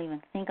think people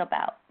even think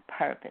about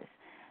purpose.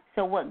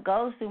 So what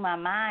goes through my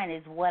mind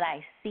is what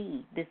I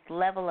see, this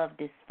level of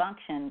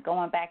dysfunction.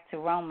 Going back to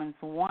Romans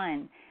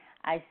 1,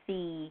 I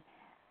see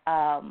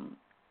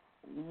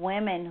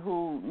women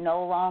who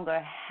no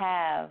longer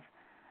have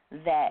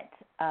that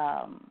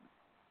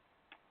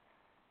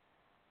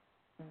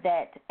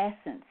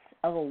essence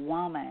of a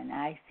woman.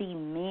 I see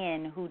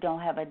men who don't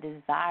have a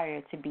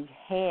desire to be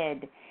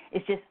head.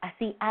 It's just, I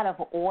see out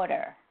of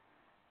order.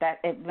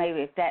 That's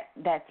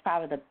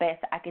probably the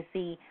best. I can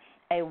see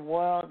a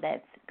world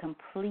that's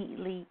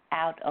completely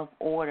out of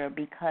order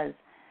because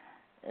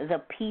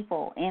the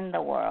people in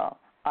the world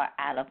are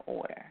out of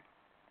order.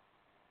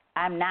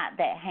 I'm not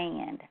that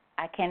hand.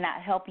 I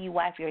cannot help you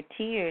wipe your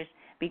tears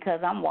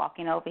because I'm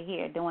walking over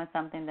here doing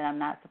something that I'm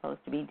not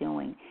supposed to be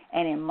doing.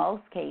 And in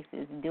most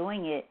cases,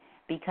 doing it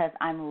because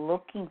I'm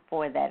looking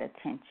for that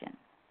attention.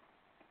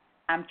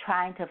 I'm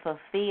trying to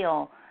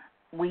fulfill,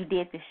 we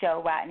did the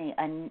show, Rodney,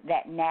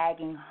 that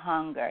nagging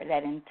hunger,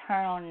 that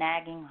internal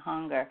nagging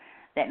hunger,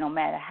 that no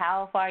matter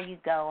how far you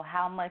go,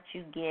 how much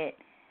you get,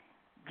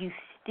 you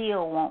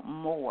still want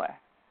more.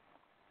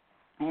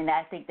 And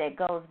I think that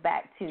goes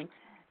back to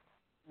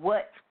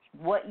what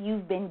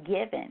you've been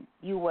given.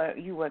 You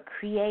were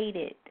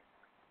created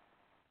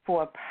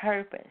for a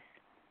purpose.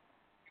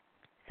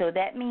 So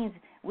that means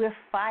we're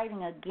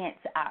fighting against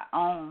our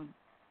own.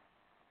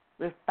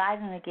 We're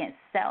fighting against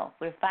self.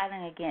 We're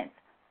fighting against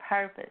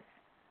purpose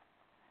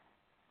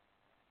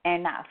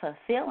and not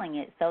fulfilling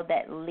it. So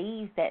that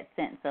leaves that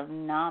sense of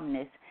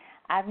numbness.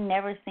 I've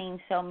never seen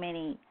so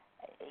many,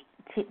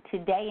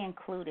 today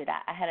included.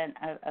 I had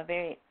a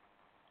very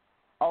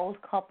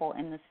old couple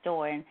in the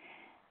store,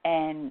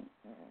 and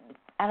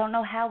I don't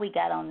know how we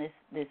got on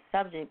this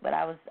subject, but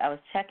I was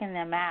checking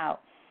them out,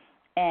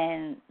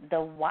 and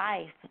the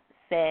wife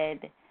said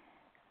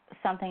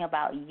something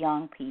about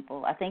young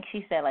people. I think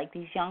she said, like,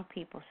 these young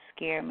people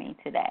scare me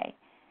today,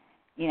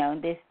 in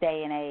this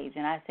day and age.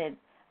 And I said,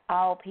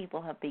 all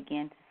people have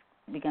begun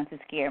to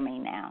scare me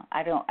now.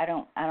 I don't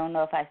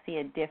know if I see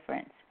a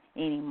difference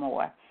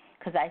anymore,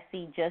 because I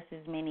see just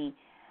as many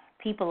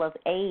people of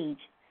age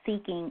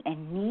seeking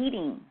and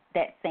needing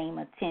that same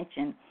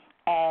attention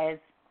as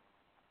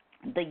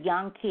the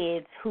young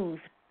kids whose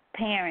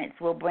parents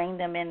will bring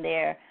them in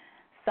there,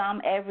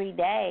 some every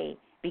day,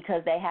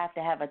 because they have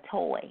to have a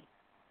toy.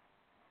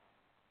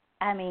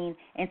 I mean,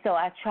 and so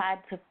I tried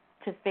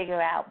to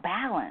figure out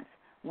balance.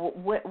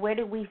 Where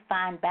do we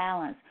find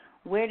balance?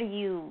 Where do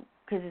you,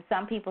 because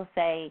some people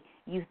say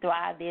you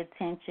thrive the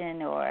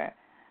attention or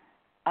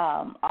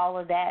all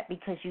of that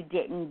because you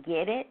didn't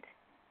get it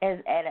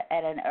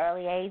at an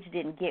early age,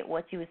 didn't get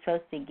what you were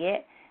supposed to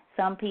get.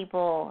 Some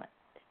people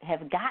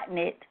have gotten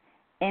it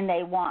and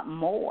they want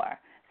more.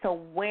 So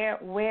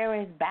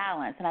where is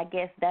balance? And I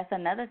guess that's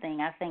another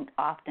thing I think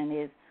often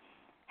is,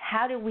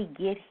 how do we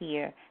get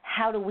here?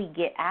 How do we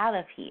get out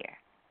of here?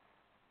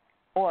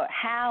 Or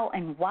how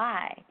and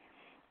why?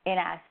 And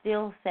I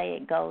still say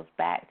it goes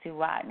back to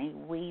Rodney.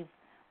 We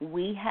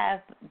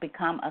have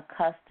become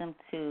accustomed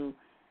to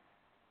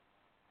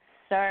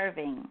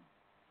serving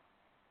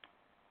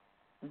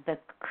the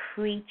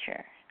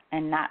creature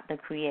and not the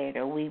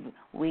creator. We've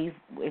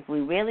if we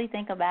really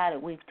think about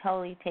it, we've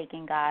totally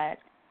taken God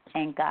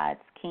and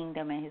God's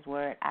kingdom and his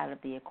word out of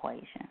the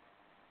equation.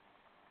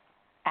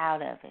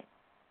 Out of it.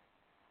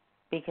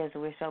 Because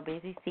we're so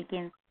busy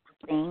seeking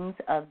things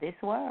of this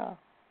world.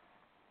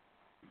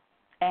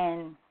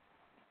 And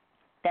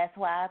that's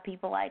why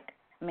people like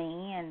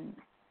me and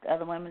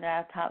other women that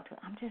I've talked to,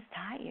 I'm just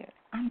tired.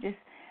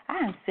 I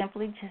am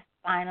simply just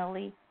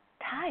finally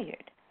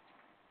tired.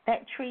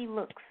 That tree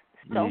looks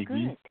so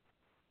good.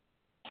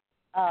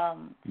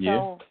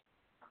 So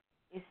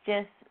it's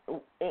just,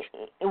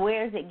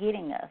 where is it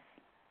getting us?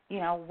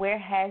 Where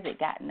has it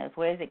gotten us?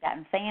 Where has it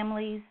gotten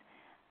families?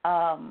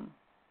 And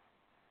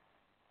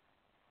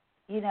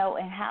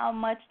how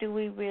much do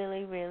we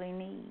really, really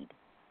need?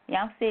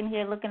 I'm sitting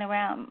here looking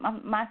around,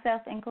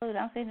 myself included,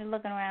 I'm sitting here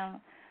looking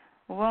around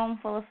a room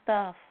full of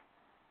stuff.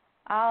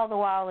 All the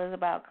wall is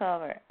about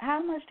covered.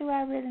 How much do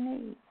I really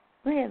need?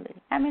 Really?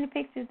 How many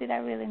pictures did I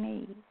really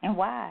need? And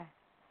why?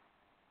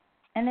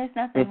 And there's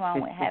nothing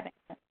wrong with having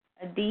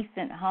a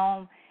decent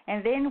home.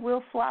 And then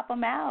we'll swap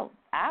them out.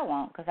 I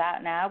won't, because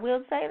I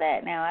will say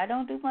that now. I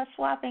don't do much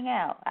swapping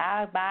out.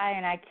 I buy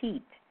and I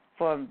keep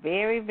for a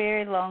very,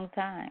 very long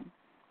time.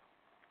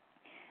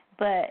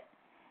 But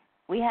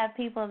we have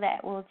people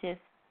that will just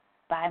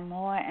buy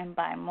more and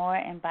buy more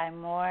and buy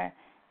more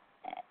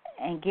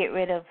and get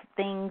rid of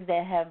things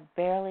that have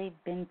barely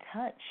been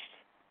touched.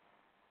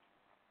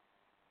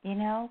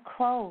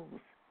 Clothes.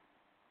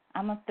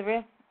 I'm a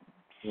thrift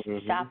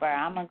shopper.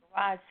 I'm a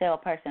garage sale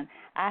person.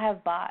 I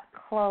have bought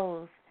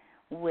clothes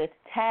with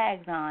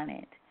tags on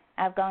it.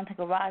 I've gone to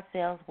garage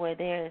sales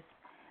where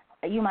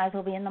you might as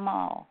well be in the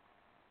mall.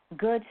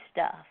 Good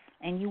stuff.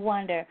 And you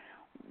wonder,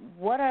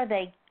 what are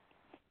they,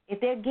 if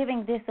they're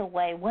giving this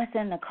away, what's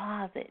in the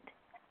closet?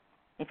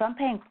 If I'm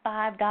paying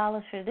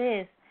 $5 for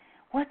this,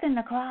 what's in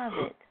the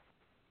closet?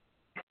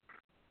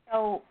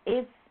 So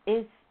it's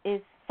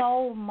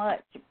so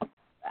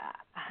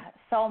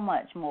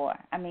much more.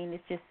 I mean,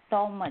 it's just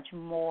so much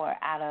more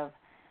out of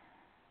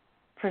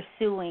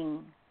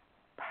pursuing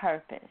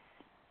purpose.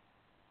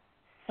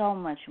 So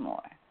much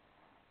more.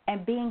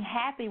 And being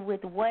happy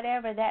with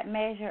whatever that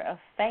measure of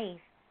faith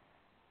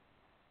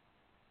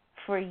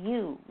for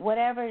you,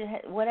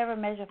 whatever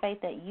measure of faith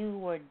that you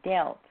were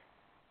dealt,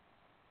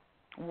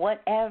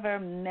 whatever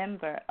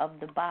member of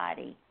the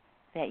body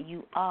that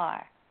you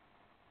are.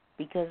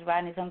 Because,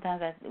 Rodney,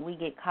 sometimes we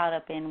get caught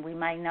up in, we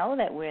might know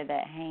that we're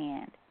that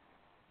hand,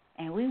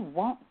 and we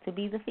want to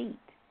be the feet.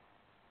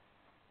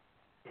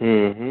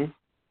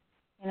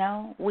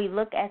 We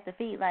look at the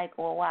feet like,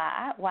 well,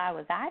 why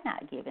was I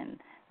not given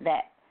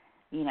that?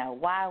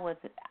 Why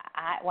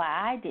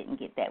I didn't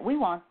get that? We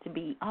want to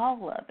be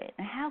all of it.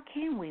 And how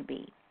can we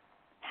be?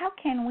 How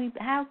can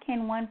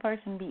one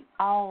person be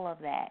all of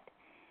that?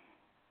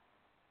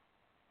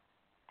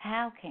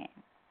 How can?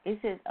 This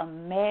is a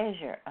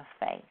measure of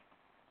faith.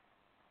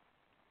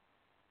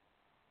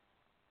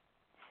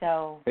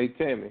 So. Hey,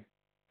 Tammy.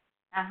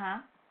 Uh-huh.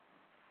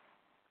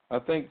 I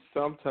think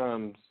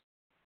sometimes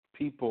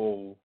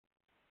people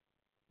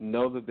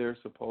know that they're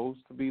supposed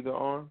to be the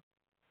arm,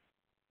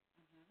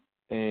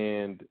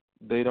 and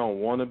they don't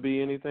want to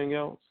be anything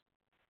else,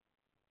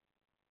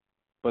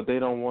 but they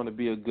don't want to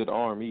be a good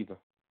arm either.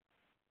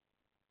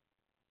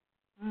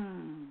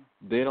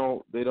 They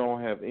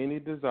don't have any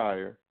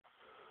desire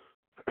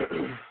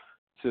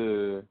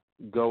to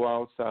go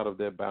outside of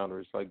their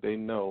boundaries. Like, they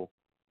know,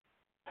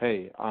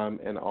 hey, I'm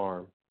an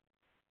arm.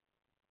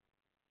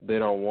 They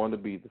don't want to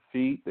be the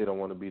feet. They don't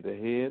want to be the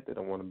head. They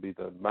don't want to be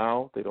the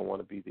mouth. They don't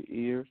want to be the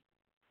ears.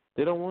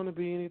 They don't want to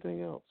be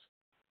anything else.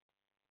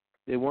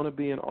 They want to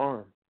be an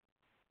arm,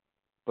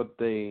 but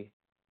they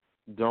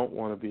don't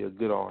want to be a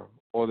good arm,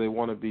 or they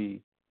want to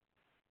be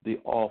the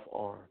off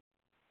arm.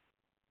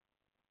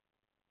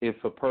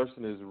 If a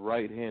person is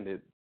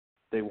right-handed,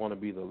 they want to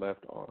be the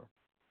left arm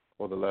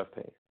or the left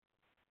hand.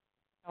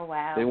 Oh,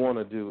 wow. They want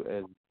to do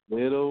as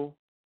little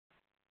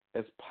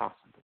as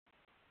possible.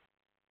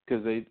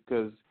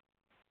 Because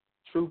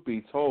truth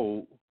be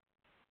told,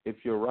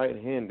 if you're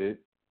right-handed,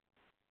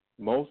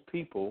 most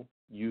people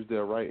use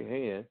their right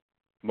hand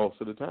most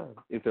of the time,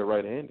 if they're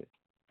right-handed.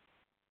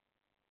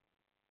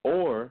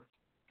 Or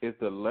if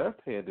the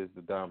left hand is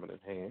the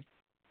dominant hand,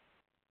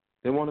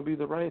 they want to be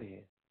the right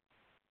hand.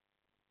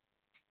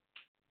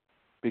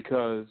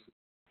 Because,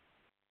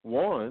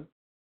 one,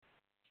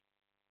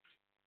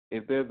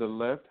 if they're the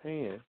left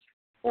hand,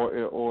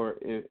 or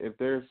if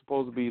they're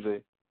supposed to be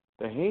the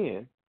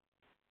hand,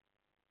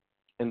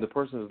 and the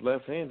person is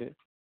left-handed,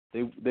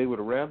 they would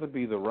rather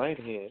be the right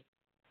hand,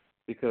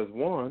 because,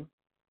 one,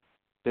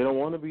 they don't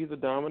want to be the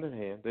dominant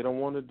hand. They don't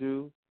want to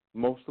do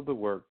most of the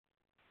work.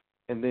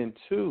 And then,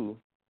 two,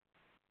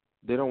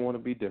 they don't want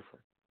to be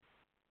different.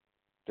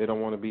 They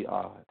don't want to be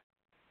odd,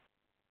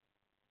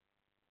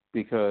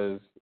 because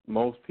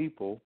most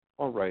people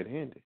are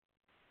right-handed.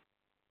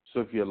 So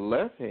if you're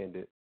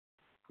left-handed,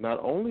 not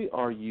only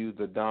are you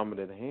the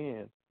dominant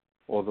hand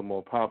or the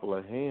more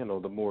popular hand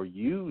or the more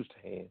used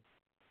hand,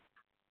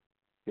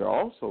 you're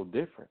also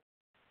different.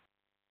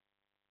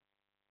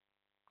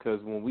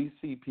 Because when we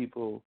see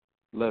people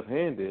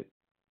left-handed,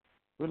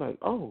 we're like,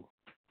 oh,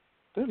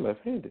 they're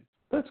left-handed.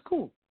 That's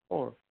cool.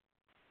 Or,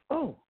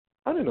 oh,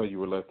 I didn't know you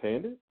were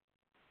left-handed.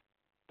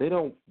 They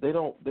don't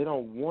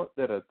want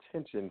that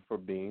attention for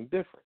being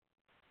different.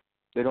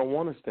 They don't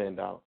want to stand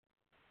out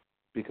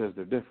because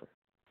they're different.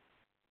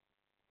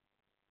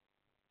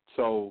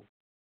 So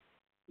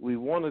we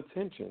want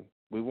attention.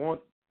 We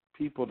want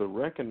people to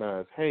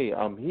recognize, hey,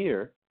 I'm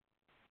here.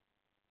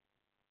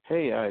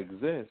 Hey, I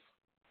exist.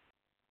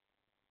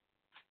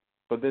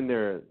 But then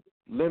there are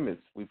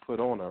limits we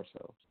put on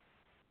ourselves.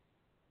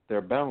 There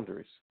are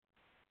boundaries,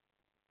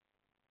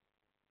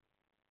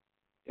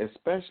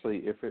 especially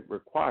if it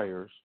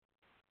requires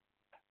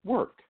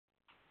work.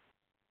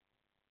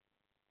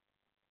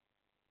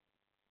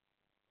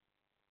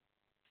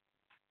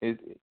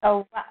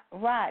 So,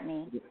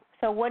 Rodney,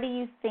 so what do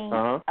you think?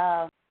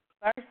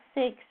 Verse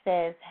 6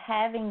 says,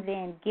 having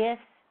then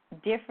gifts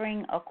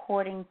differing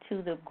according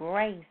to the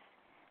grace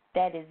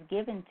that is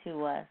given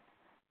to us,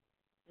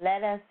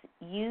 let us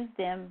use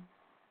them.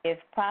 If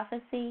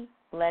prophecy,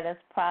 let us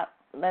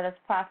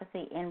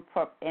prophesy in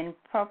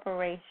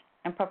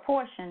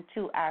proportion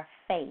to our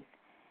faith.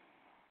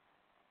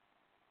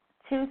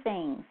 Two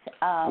things.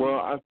 Well,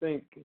 I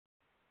think.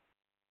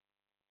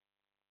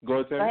 Go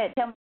ahead,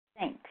 Tammy. Go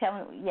ahead. Tell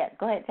me what you think.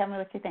 Go ahead. Tell me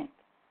what you think.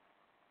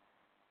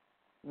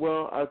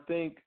 Well, I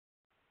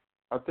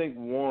think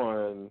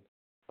one,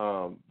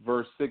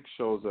 verse 6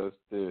 shows us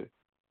the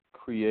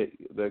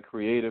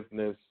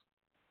creativeness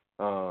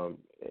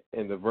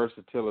and the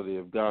versatility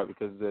of God,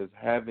 because there's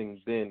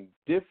having then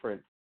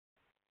different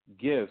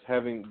gifts,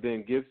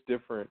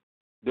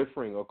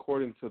 differing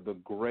according to the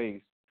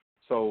grace.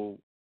 So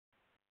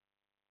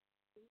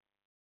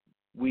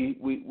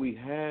we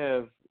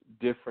have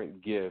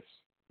different gifts,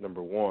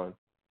 number one.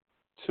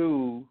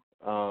 Two,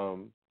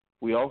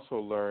 we also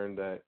learn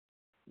that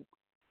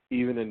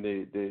even in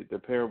the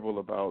parable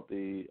about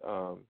the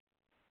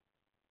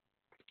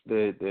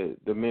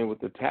men with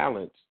the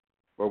talents,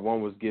 where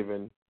one was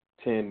given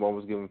 10, one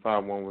was given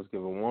 5, one was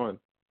given 1.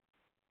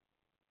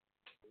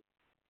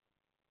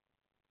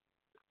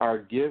 Our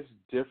gifts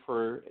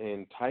differ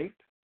in type,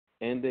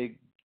 and they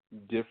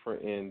differ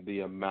in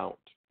the amount.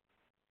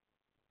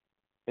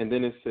 And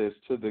then it says,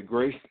 to the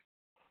grace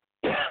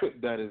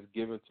that is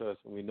given to us,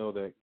 and we know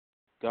that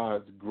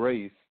God's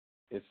grace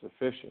is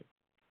sufficient.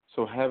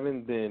 So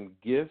having then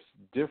gifts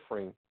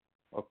differing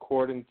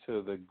according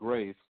to the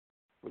grace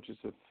which is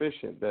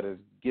sufficient that is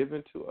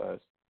given to us,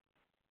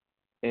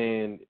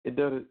 and it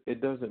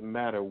doesn't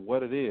matter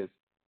what it is.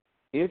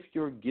 If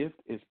your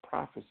gift is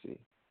prophecy,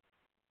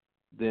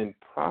 then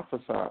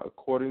prophesy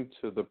according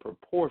to the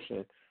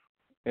proportion,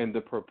 and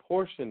the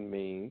proportion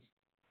means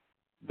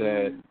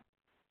that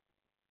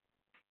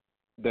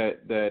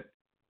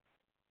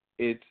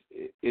it's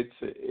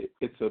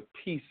a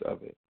piece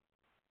of it,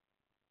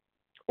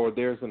 or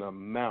there's an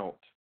amount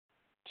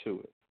to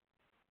it.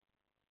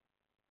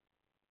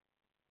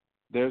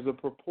 There's a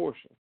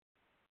proportion.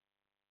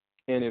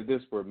 And if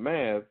this were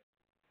math,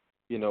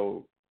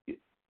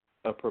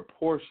 a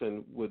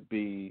proportion would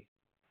be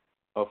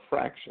a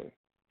fraction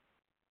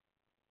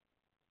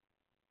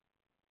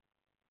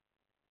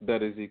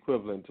that is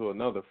equivalent to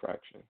another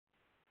fraction,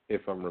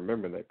 if I'm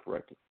remembering that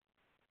correctly.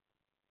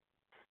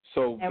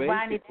 So and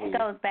Ronnie, basically, that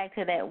goes back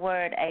to that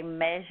word, a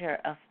measure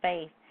of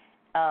faith.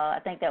 I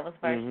think that was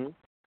verse.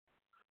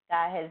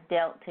 God has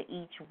dealt to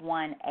each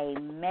one a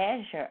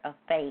measure of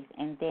faith,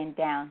 and then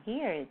down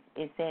here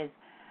it says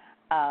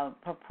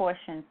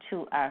proportion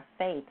to our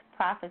faith,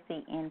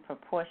 prophecy in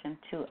proportion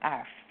to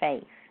our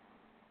faith.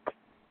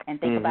 And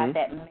think about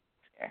that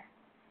measure.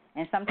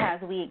 And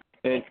sometimes we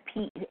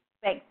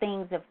expect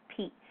things of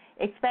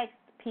expect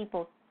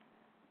people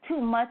too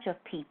much of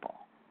people.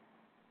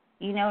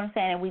 You know what I'm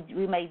saying? And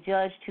we may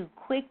judge too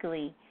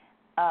quickly,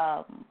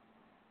 not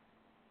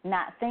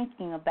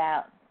thinking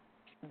about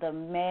the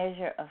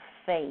measure of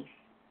faith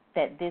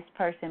that this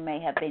person may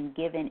have been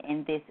given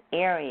in this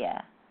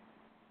area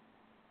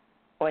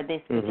or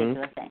this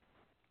particular thing.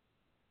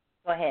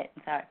 Go ahead.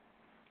 I'm sorry.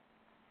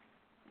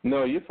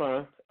 No, you're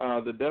fine.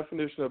 The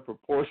definition of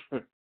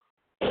proportion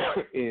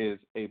is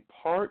a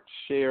part,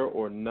 share,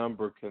 or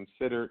number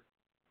considered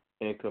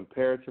in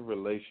comparative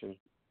relation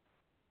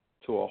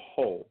to a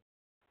whole.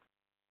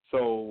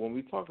 So when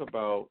we talk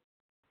about,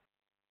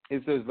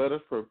 it says, let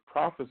us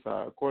prophesy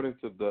according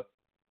to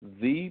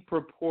the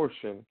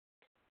proportion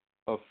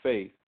of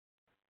faith.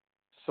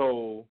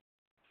 So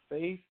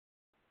faith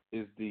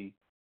is the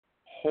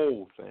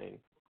whole thing,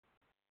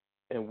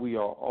 and we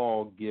are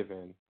all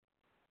given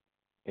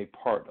a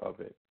part of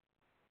it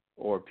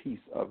or a piece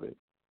of it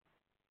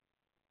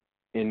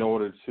in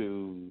order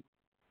to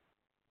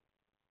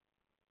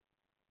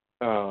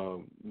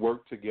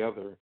work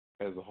together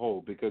as a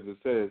whole, because it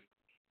says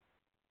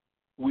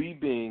we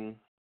being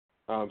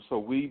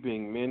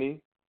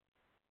many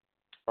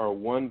are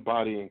one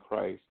body in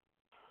Christ,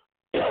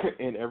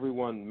 and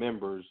everyone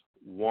members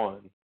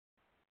one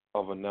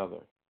of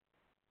another.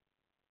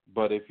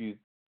 But if you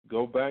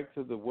go back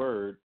to the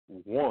word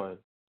one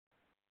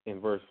in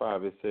verse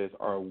 5, it says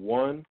are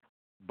one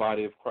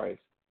body of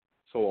Christ.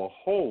 So a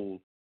whole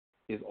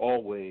is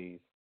always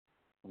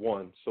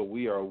one. So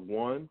we are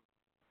one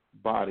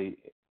body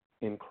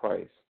in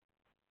Christ.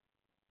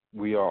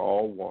 We are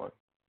all one.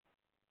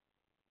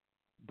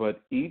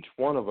 But each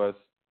one of us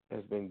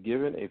has been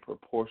given a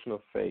proportion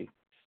of faith.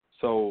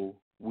 So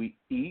we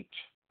each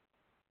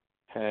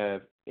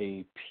have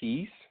a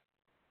piece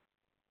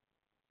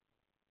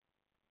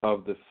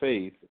of the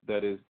faith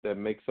that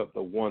makes up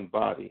the one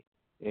body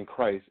in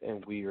Christ,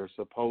 and we are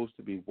supposed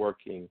to be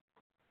working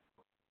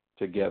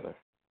together.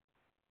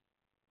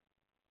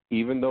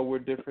 Even though we're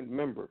different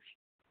members,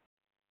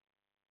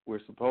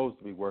 we're supposed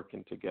to be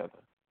working together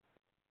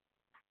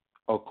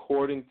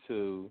according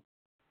to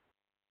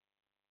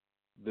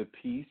the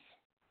piece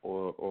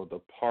or the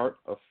part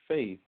of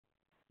faith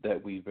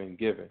that we've been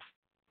given.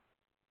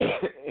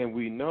 And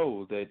we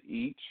know that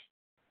each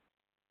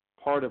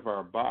part of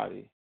our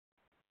body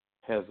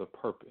has a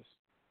purpose,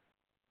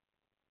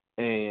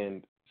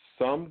 and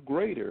some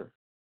greater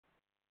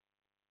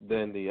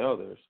than the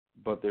others,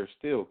 but they're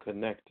still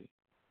connected.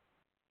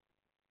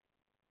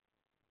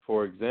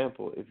 For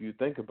example, if you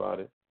think about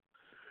it,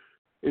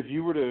 if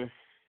you were to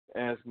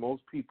ask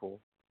most people,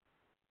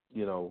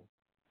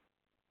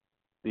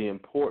 the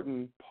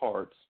important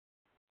parts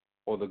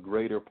or the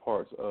greater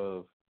parts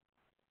of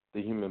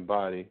the human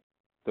body,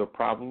 they'll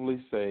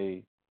probably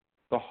say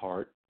the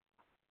heart,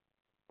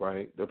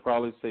 right? They'll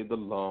probably say the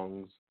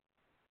lungs.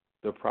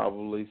 They'll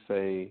probably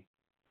say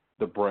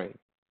the brain.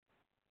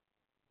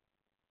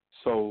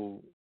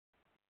 So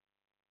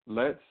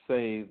let's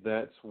say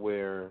that's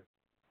where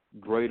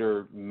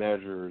greater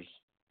measures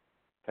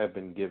have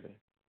been given.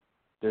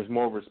 There's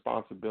more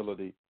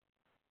responsibility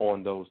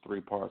on those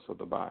three parts of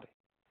the body.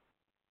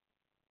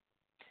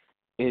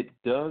 It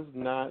does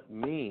not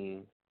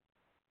mean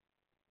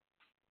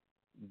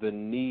the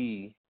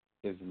knee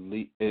is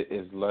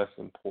less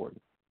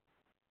important.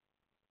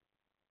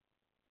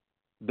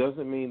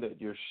 Doesn't mean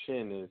that your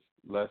shin is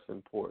less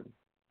important.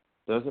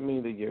 Doesn't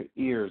mean that your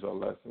ears are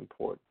less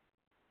important.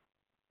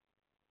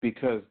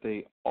 Because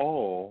they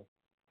all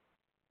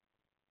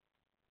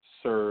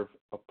serve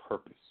a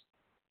purpose.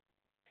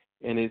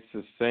 And it's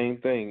the same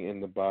thing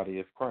in the body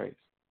of Christ.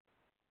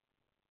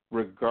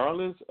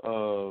 Regardless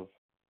of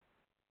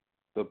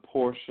the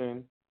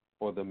portion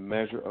or the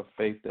measure of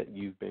faith that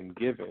you've been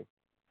given,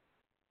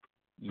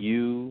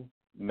 you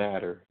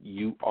matter.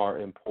 You are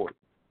important.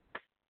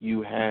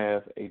 You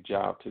have a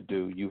job to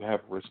do. You have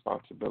a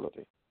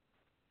responsibility.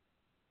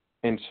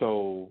 And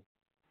so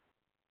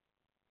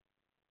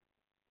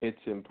it's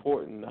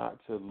important not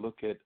to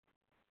look at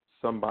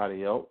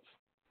somebody else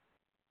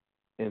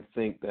and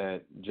think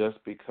that just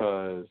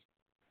because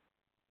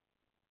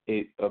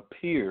it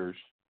appears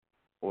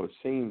or it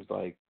seems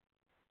like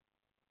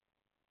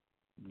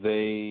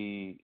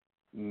they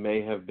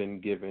may have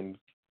been given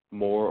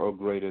more or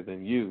greater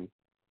than you,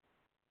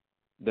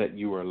 that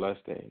you are less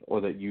than or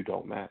that you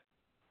don't matter.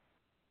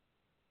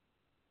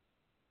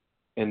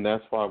 And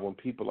that's why when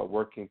people are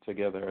working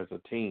together as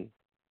a team,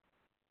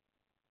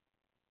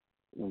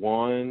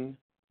 one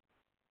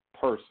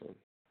person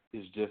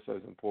is just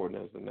as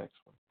important as the next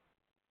one.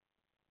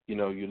 You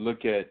know, you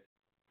look at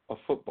a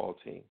football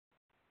team.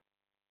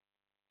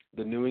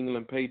 The New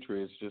England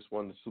Patriots just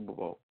won the Super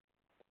Bowl.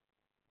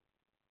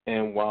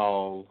 And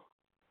while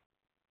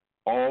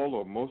all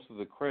or most of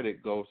the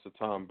credit goes to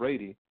Tom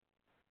Brady,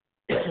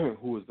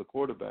 who is the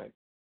quarterback,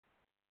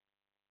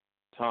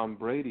 Tom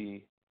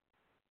Brady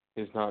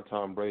is not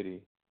Tom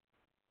Brady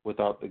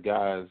without the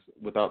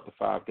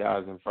 5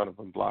 guys in front of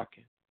him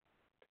blocking.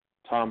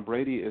 Tom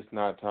Brady is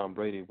not Tom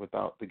Brady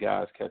without the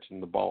guys catching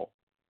the ball.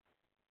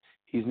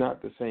 He's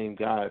not the same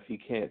guy if he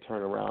can't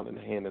turn around and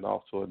hand it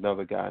off to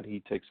another guy and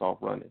he takes off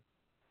running.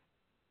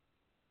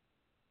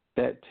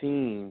 That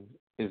team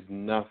is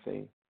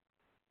nothing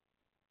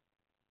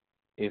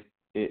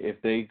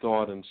if they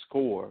go out and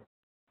score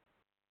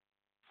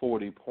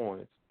 40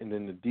 points and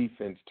then the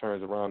defense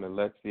turns around and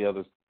lets the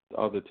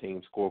other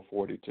team score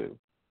 42.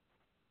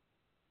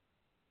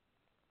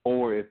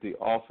 Or if the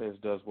offense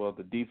does well,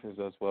 the defense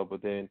does well,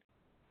 but then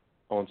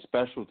on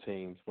special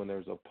teams, when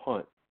there's a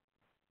punt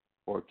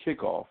or a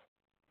kickoff,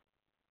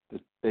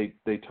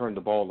 they turn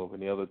the ball over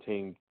and the other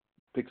team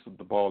picks up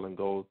the ball and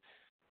goes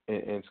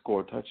and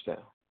score a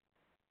touchdown.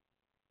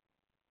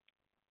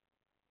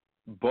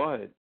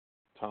 But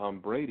Tom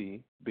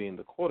Brady being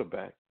the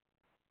quarterback,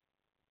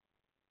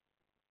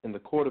 and the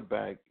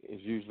quarterback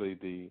is usually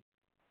the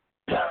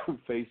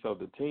face of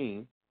the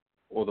team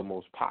or the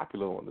most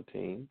popular on the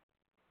team,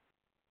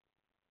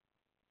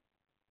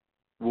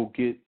 will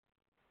get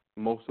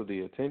most of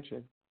the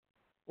attention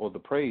or the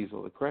praise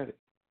or the credit.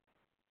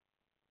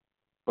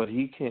 But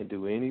he can't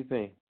do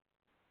anything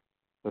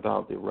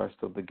without the rest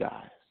of the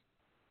guys.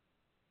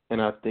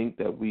 And I think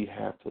that we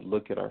have to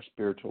look at our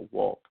spiritual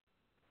walk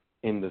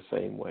in the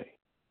same way.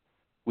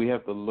 We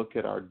have to look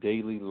at our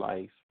daily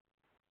life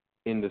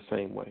in the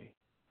same way.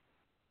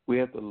 We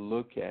have to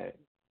look at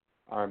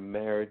our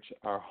marriage,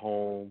 our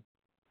home,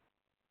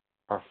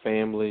 our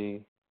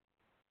family,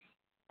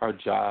 our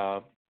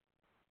job.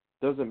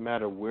 Doesn't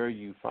matter where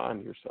you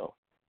find yourself.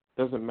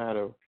 Doesn't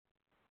matter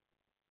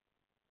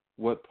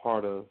what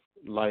part of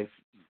life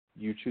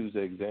you choose to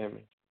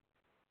examine.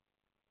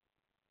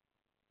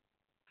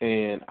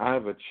 And I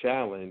have a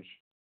challenge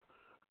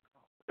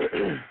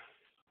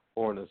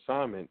or an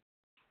assignment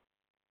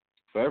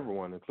for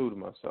everyone, including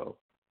myself.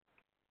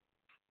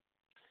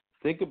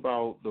 Think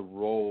about the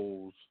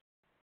roles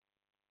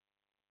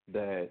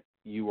that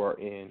you are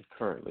in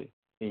currently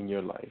in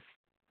your life.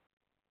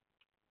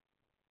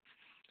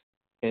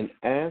 And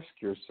ask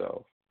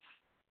yourself,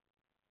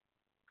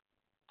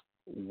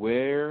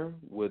 where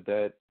would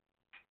that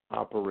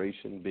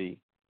operation be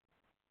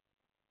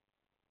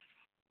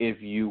if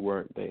you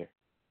weren't there?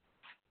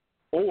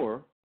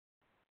 Or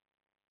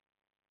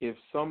if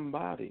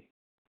somebody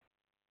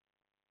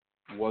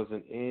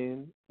wasn't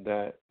in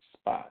that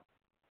spot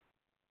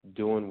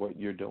doing what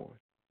you're doing,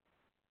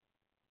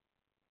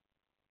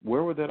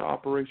 where would that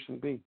operation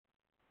be?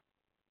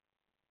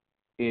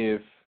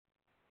 If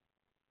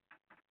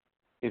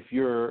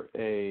you're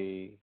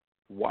a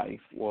wife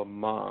or a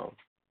mom,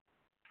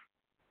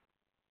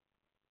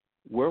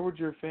 where would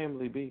your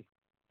family be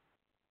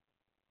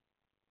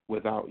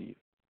without you?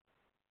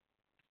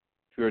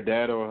 If you're a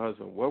dad or a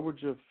husband, where would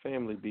your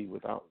family be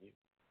without you?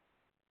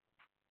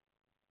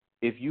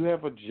 If you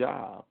have a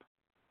job,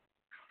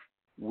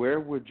 where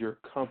would your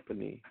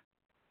company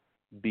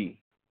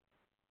be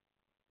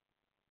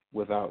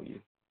without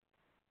you?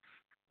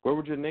 Where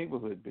would your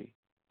neighborhood be?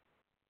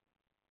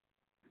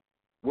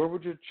 Where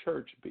would your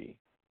church be?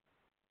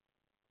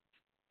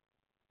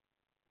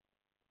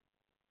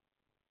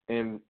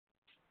 And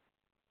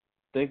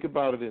think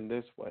about it in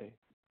this way.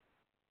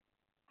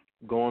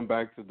 Going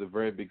back to the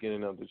very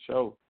beginning of the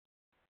show,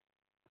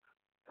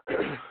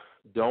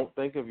 don't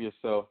think of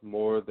yourself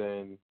more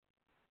than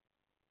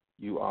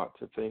you ought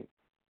to think.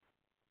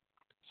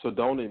 So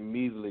don't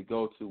immediately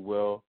go to,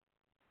 well,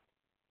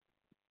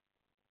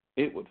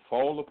 it would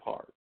fall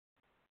apart.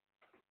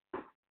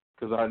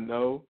 Because I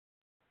know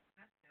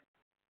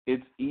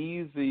it's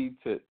easy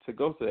to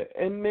go to that.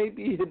 And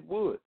maybe it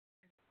would.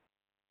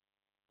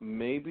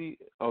 Maybe,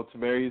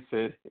 Tamari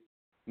said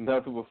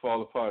nothing will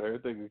fall apart.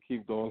 Everything will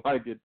keep going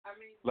like it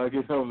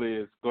normally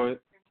is. Go ahead.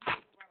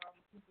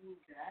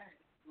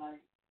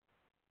 Like,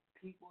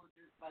 people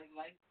just,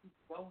 life keeps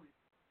going.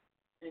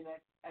 And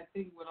I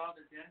think with all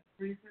the deaths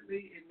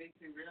recently, it makes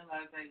me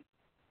realize,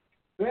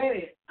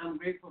 granted, I'm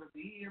grateful to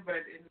be here, but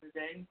at the end of the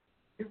day,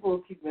 people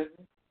will keep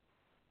living.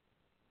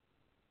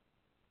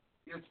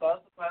 Your spouse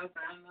will probably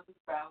find another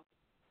spouse.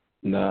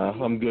 Nah,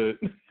 I'm good.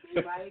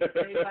 They'll find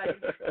people to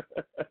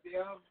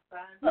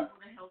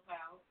help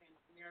out, and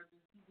they'll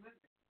just keep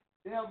living.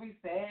 They'll be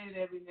sad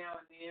every now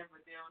and then,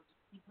 but they'll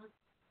just keep living.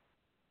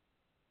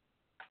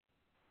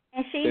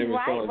 And she's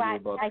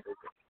right. Like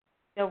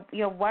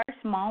your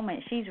worst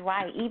moment, she's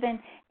right. Even,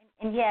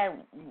 and yeah,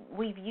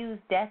 we've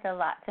used death a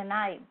lot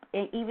tonight.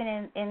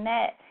 Even in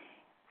that,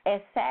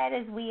 as sad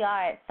as we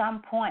are at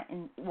some point,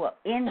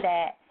 in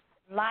that,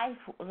 life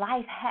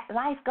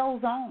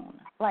goes on.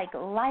 Like,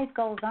 life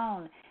goes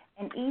on.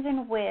 And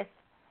even with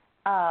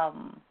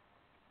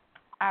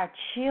our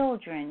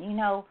children,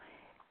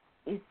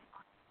 it's,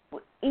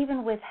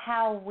 even with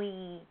how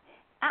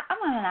I'm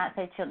going to not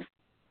say children,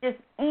 just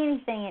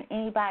anything and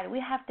anybody, we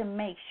have to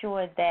make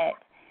sure that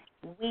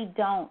we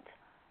don't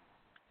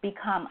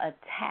become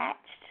attached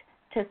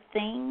to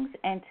things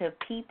and to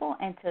people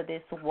and to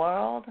this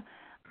world,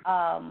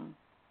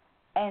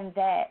 and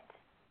that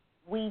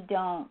we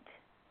don't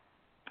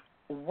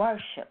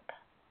worship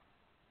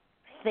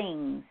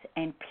things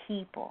and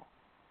people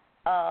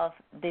of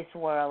this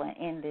world and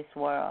in this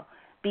world,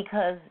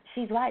 because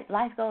she's right.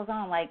 Life goes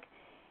on. Like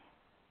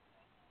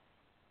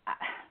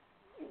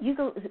you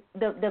go,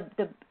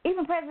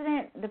 even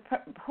president,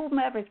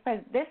 whomever is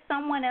president, there's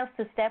someone else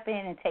to step in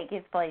and take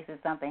his place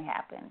if something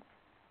happens.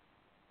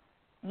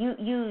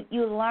 You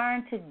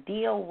learn to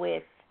deal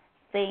with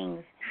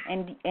things,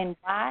 and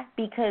why?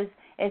 Because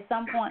at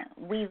some point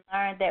we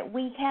learned that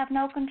we have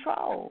no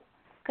control.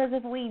 Because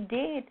if we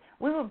did,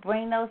 we would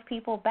bring those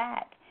people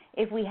back.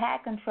 If we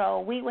had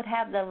control, we would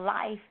have the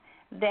life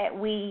that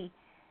we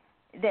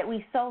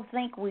so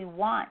think we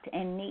want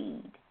and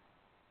need.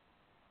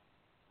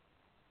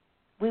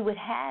 We would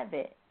have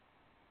it.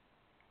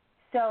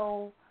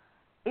 So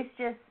it's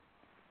just,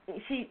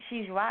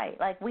 she's right.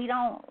 Like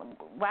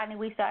Rodney,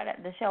 we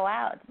started the show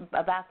out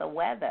about the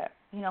weather.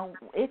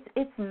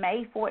 It's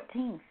May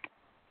 14th.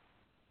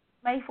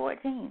 May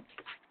 14th.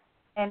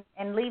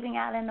 And leaving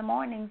out in the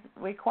mornings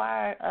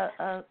require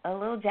a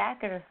little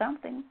jacket or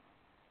something.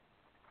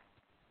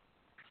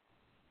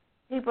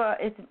 People,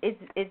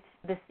 it's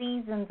the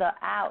seasons are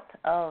out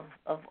of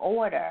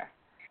offer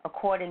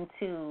according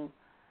to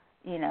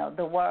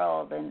the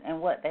world and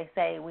what they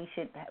say we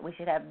should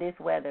have this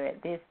weather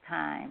at this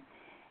time.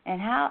 And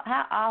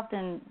how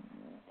often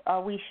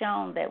are we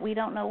shown that we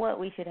don't know what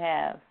we should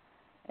have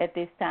at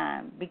this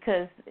time,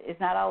 because it's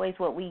not always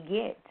what we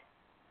get.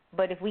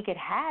 But if we could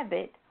have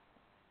it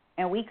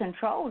and we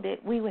controlled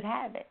it, we would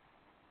have it.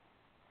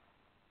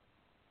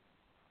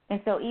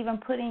 And so even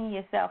putting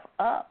yourself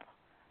up,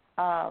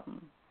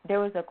 there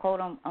was a quote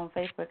on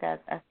Facebook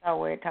I saw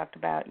where it talked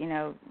about,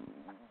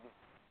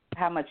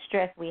 how much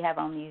stress we have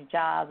on these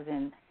jobs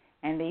and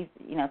these,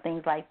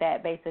 things like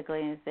that,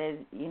 basically. And it says,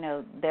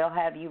 they'll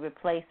have you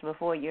replaced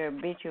before your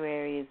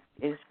obituary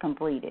is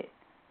completed.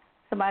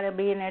 Somebody will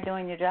be in there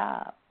doing your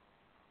job.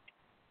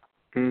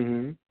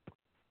 Mhm.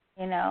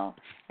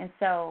 And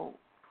so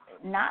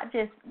not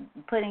just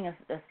putting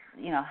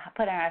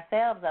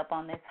ourselves up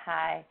on this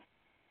high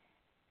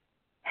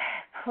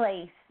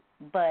place,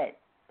 but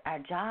our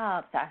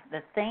jobs,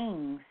 the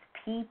things,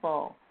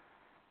 people.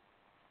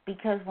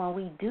 Because when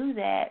we do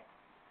that,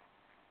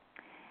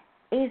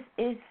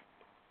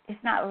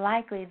 it's not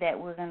likely that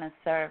we're going to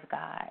serve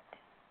God,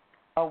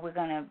 or we're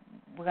going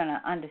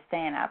to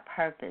understand our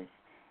purpose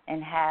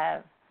and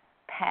have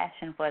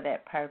passion for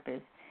that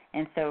purpose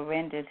and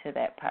surrender to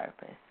that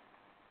purpose.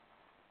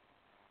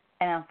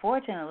 And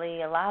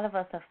unfortunately, a lot of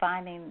us are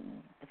finding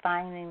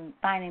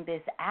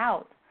this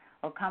out,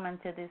 or coming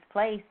to this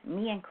place,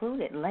 me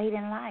included, late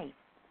in life.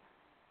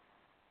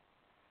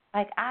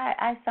 Like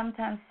I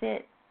sometimes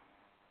sit,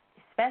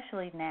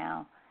 especially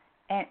now,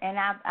 and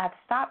I've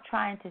stopped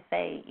trying to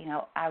say,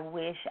 I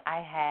wish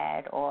I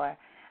had, or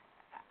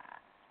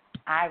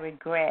I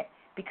regret,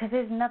 because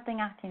there's nothing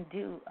I can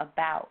do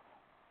about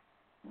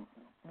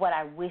what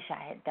I wish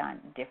I had done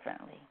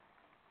differently.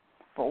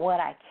 But what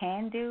I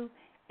can do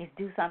is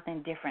do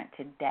something different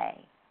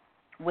today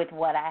with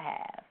what I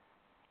have.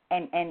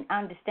 And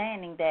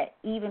understanding that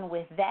even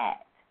with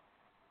that,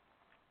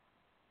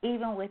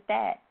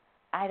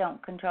 I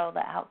don't control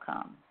the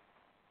outcome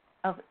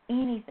of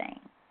anything.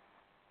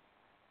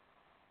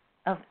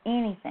 Of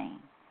anything.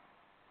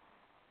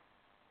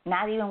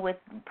 Not even with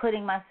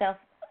putting myself,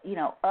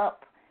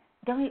 up.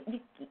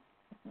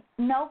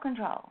 No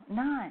control,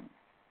 none.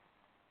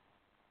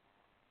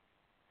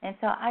 And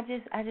so I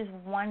just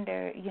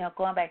wonder,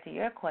 going back to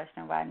your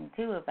question, Rodney,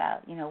 too,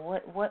 about,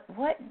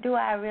 what do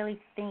I really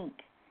think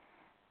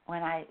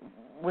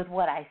with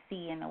what I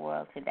see in the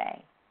world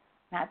today?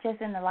 Not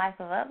just in the life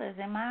of others,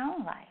 in my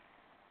own life.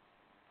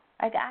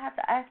 Like, I have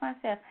to ask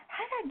myself,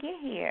 how did I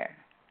get here?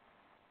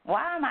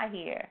 Why am I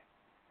here?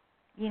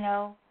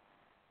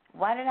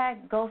 Why did I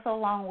go so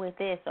long with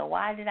this, or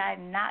why did I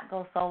not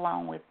go so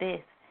long with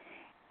this?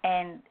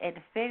 And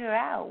to figure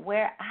out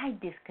where I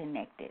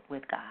disconnected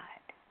with God.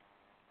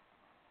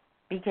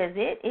 Because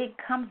it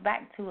comes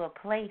back to a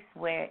place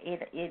where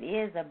it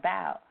is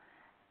about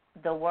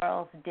the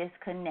world's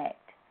disconnect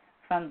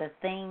from the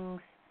things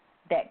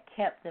that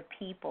kept the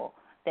people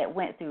that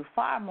went through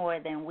far more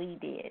than we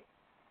did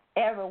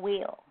ever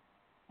will.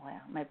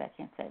 Well, maybe I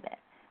can't say that.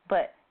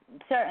 But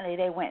certainly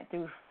they went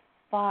through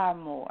far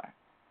more,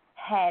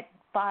 had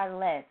far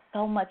less,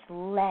 so much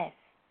less.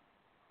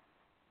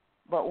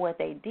 But what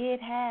they did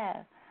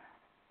have,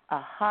 a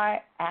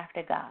heart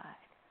after God.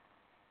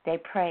 They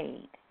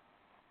prayed.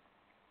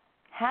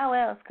 How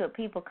else could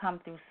people come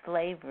through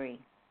slavery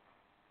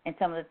and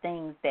some of the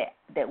things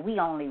that we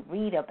only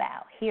read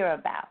about, hear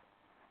about?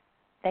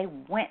 They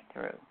went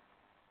through.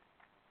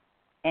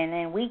 And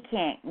then we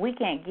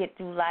can't get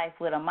through life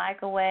with a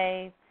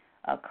microwave,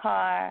 a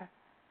car,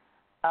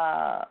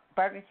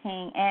 Burger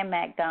King and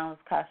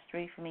McDonald's across the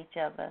street from each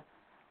other.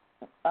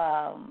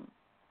 All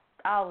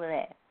of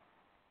that.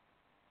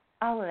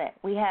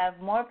 We have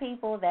more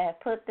people that have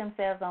put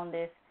themselves on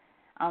this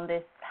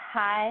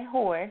high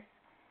horse,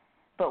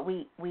 but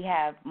we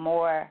have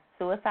more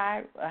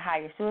suicide, a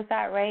higher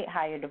suicide rate,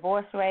 higher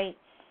divorce rate,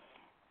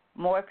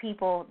 more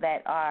people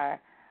that are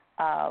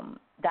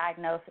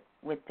diagnosed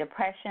with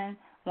depression,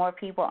 more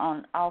people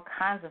on all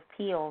kinds of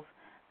pills,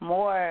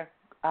 more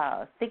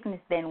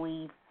sickness than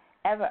we've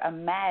ever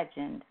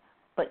imagined,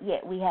 but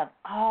yet we have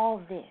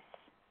all this.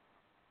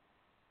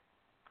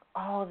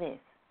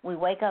 We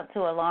wake up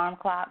to alarm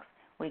clocks.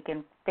 We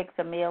can fix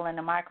a meal in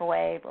the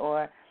microwave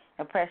or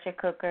a pressure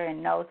cooker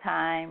in no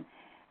time.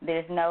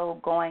 There's no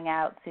going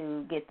out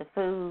to get the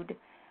food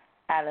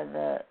out of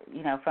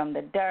from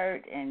the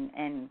dirt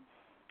and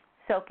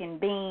soaking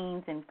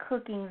beans and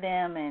cooking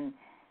them and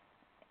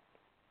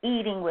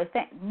eating with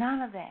things.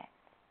 None of that.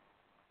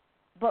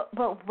 But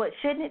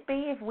shouldn't it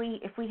be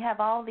if we have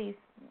all this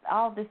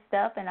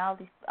stuff and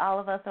all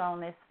of us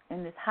are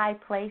in this high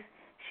place?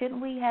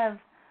 Shouldn't we have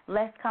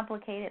less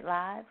complicated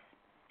lives?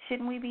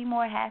 Shouldn't we be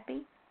more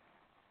happy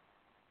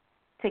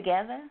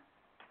together?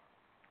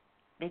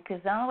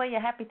 Because the only way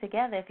you're happy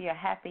together if you're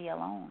happy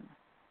alone.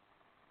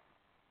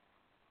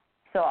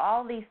 So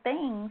all these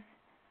things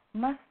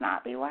must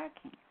not be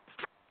working.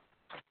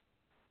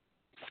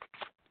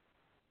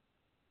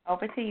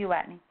 Over to you,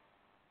 Rodney.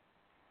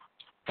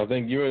 I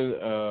think you and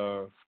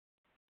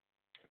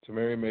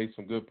Tamari made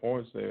some good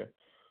points there.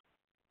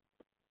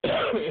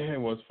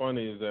 And what's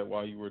funny is that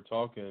while you were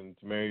talking,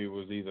 Tamari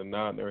was either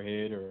nodding her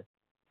head or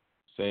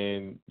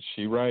saying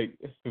she right.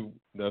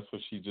 That's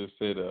what she just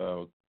said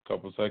a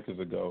couple seconds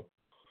ago.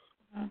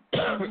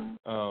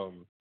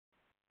 Mm-hmm.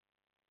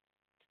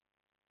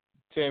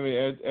 Tammy,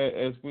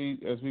 as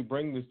we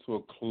bring this to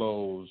a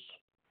close,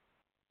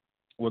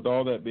 with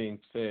all that being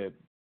said,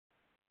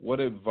 what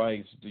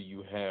advice do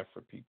you have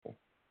for people?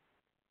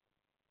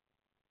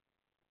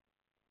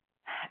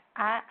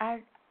 I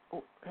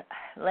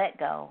let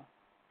go.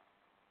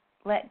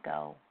 Let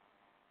go.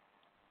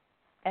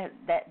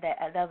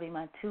 That'll be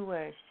my 2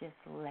 words. Just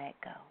let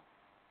go.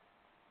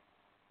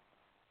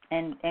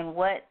 And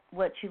what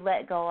you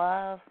let go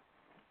of,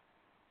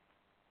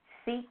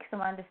 seek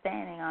some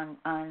understanding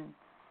on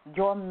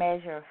your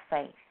measure of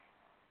faith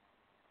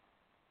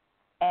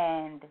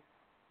and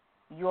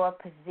your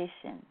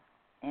position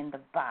in the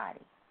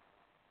body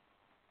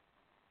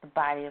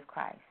of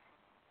Christ.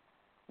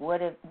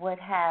 What are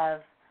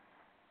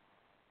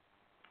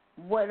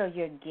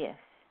your gifts?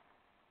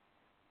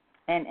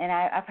 And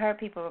I've heard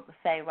people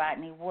say,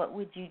 Rodney, what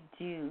would you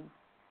do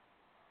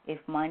if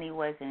money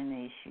wasn't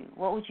an issue?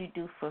 What would you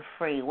do for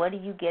free? What do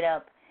you get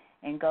up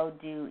and go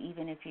do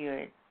even if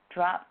you're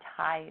drop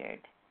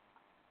tired?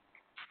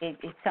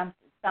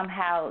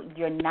 Somehow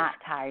you're not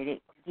tired.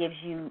 It gives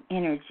you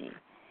energy.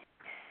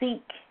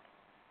 Seek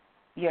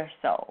your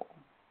soul.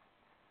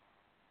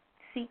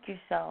 Seek your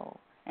soul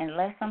and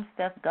let some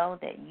stuff go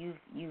that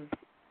you've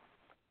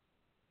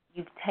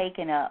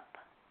taken up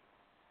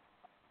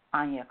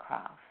on your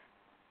cross.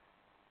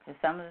 So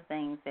some of the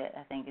things that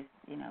I think is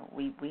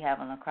we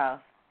have on the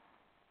cross,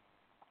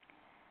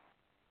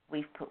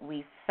 we've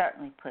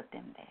certainly put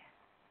them there,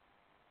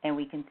 and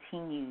we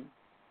continue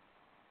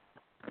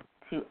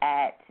to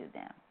add to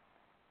them.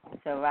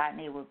 So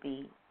Rodney would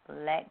be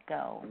let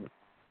go,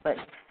 but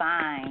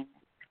define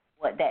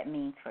what that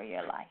means for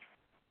your life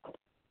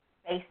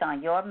based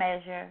on your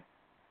measure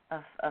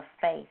of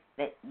faith,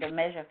 that the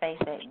measure of faith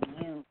that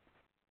you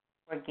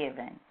were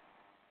given,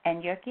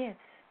 and your gifts.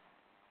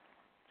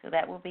 So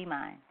that will be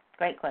mine.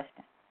 Great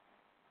question.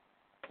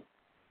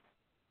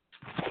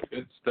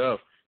 Good stuff.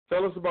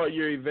 Tell us about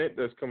your event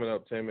that's coming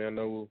up, Tammy. I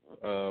know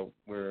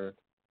we're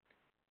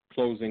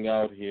closing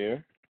out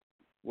here.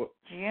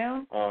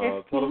 June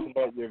 15th. Tell us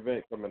about your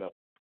event coming up.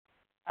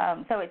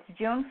 So it's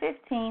June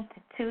 15th,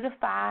 2 to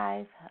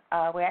 5.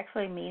 We're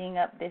actually meeting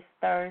up this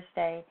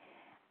Thursday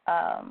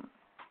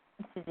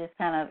to just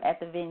kind of at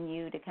the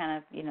venue to kind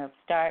of,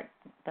 start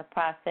the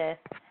process.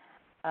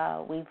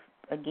 We've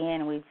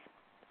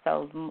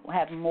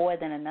have more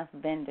than enough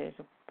vendors.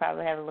 We'll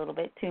probably have a little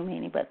bit too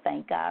many, but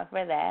thank God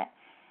for that.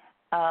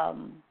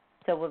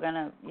 So we're going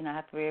to,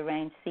 have to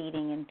rearrange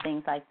seating and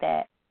things like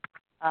that.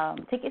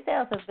 Ticket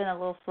sales has been a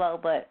little slow,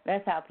 but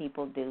that's how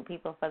people do.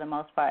 People, for the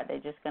most part, they're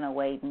just going to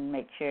wait and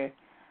make sure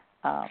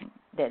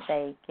that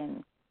they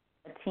can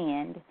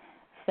attend.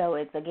 So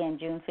it's, again,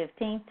 June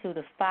 15th, 2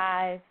 to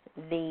 5.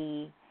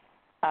 The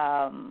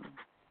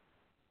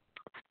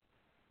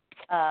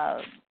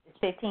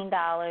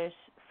 $15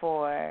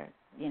 for,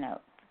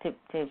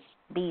 to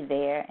be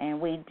there. And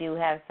we do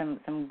have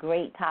some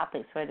great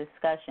topics for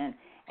discussion.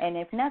 And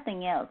if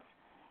nothing else,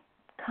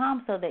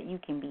 come so that you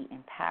can be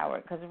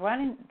empowered, because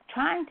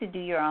trying to do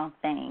your own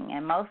thing,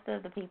 and most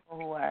of the people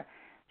who are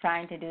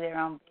trying to do their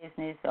own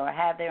business or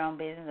have their own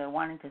business or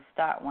wanting to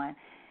start one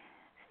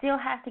still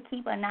have to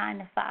keep a 9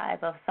 to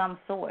 5 of some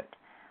sort.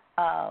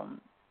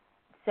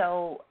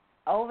 So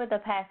over the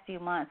past few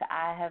months,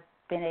 I have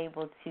been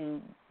able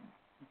to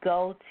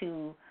go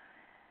to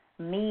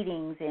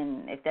meetings,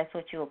 and if that's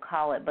what you'll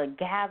call it, but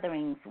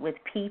gatherings with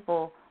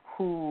people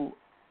who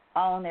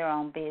own their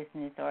own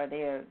business, or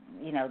they're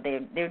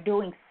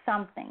doing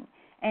something,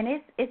 and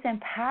it's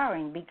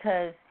empowering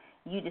because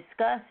you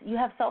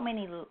have so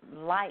many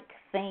like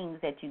things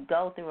that you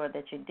go through or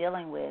that you're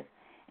dealing with,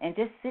 and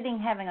just sitting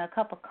having a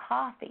cup of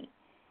coffee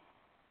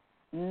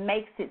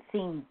makes it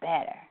seem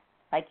better,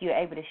 like you're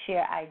able to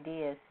share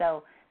ideas.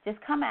 So just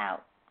come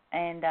out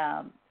and,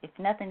 if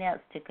nothing else,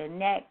 to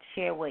connect,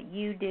 share what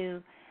you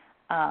do.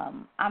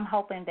 I'm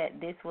hoping that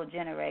this will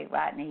generate,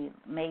 Rodney,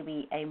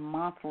 maybe a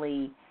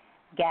monthly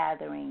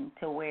gathering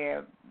to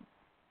where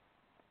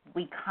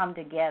we come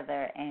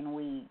together and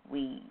we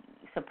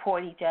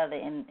support each other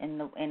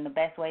in the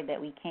best way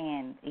that we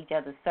can, each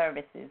other's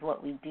services,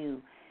 what we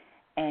do,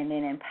 and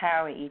then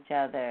empower each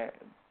other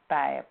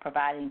by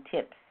providing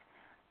tips.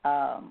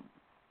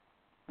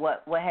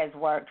 What has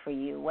worked for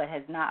you, what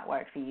has not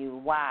worked for you,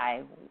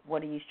 why,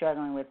 what are you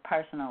struggling with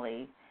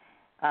personally,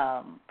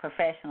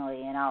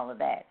 professionally, and all of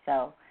that.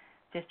 So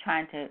just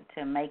trying to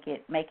make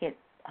it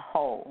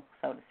whole,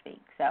 so to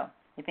speak. So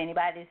if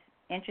anybody's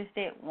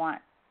interested,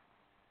 want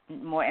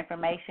more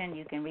information,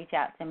 you can reach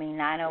out to me,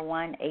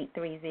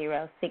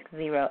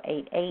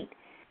 901-830-6088.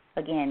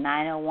 Again,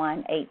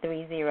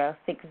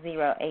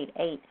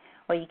 901-830-6088.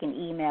 Or you can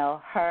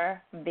email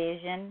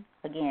hervision,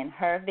 again,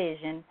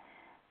 hervision,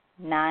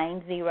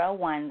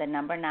 901, the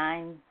number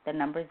 9, the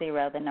number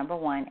 0, the number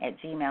 1,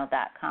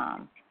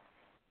 @gmail.com.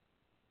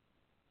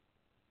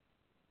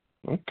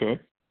 Okay.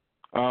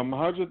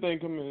 How's your thing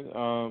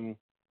coming?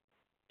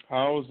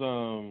 How's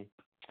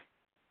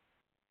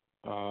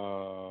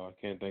I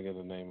can't think of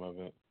the name of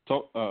it.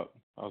 I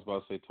was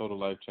about to say Total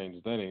Life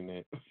Changes. That ain't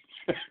it.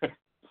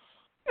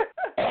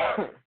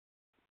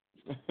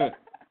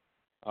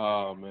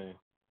 Oh man.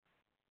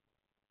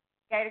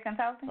 Gator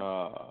Consulting?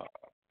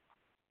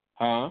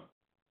 Huh?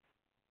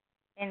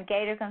 In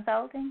Gator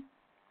Consulting?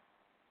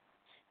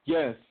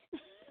 Yes.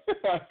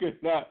 I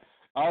could not.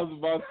 I was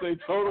about to say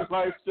Total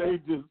Life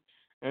Changes,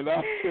 and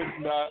I could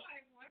not.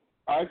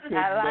 I could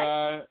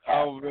not.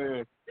 Oh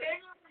man.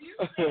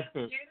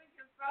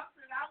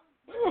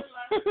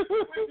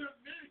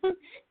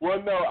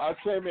 Well, no,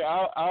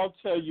 I'll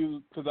tell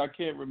you because I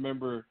can't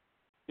remember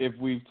if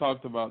we've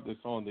talked about this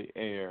on the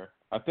air.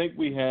 I think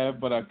we have,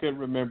 but I couldn't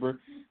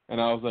remember,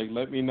 and I was like,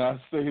 let me not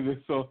say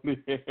this on the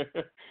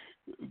air.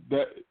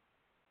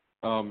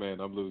 Oh man,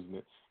 I'm losing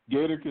it.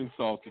 Gator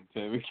Consulting,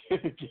 Tammy.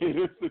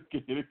 Gator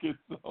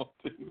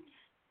Consulting.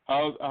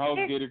 How's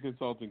Gator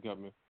Consulting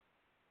coming?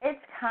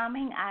 It's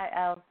coming.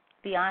 I'll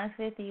be honest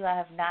with you. I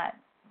have not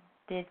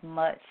did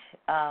much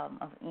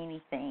of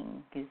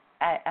anything because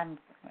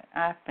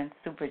I've been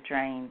super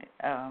drained,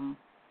 and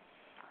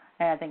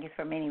I think it's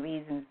for many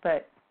reasons.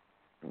 But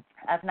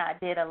I've not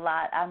did a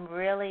lot. I'm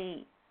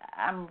really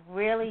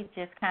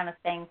just kind of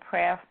staying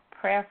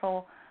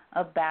prayerful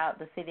about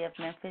the city of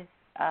Memphis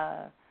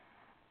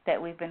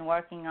that we've been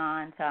working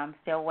on. So I'm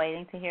still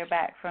waiting to hear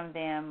back from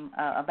them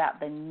about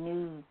the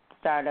new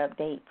startup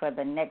date for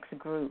the next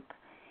group.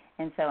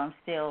 And so I'm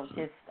still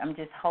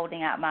just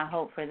holding out my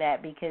hope for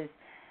that because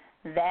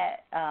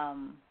that's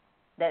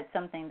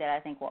something that I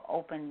think will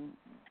open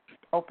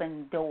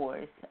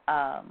doors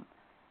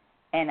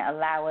and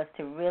allow us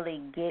to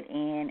really get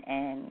in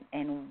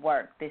and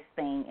work this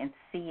thing and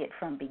see it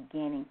from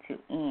beginning to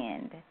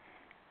end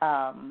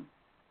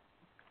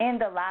in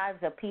the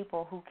lives of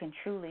people who can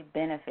truly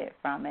benefit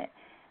from it.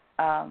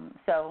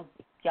 So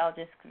y'all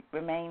just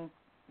remain,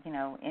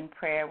 in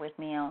prayer with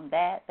me on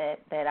that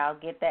I'll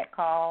get that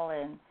call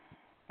and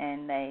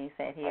they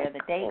said, here are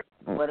the dates.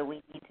 What do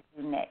we need to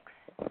do next?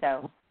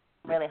 So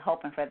I'm really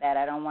hoping for that.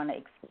 I don't want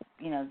to,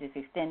 just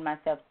extend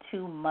myself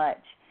too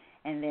much,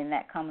 and then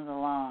that comes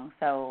along.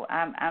 So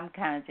I'm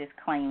kind of just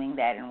claiming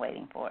that and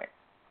waiting for it.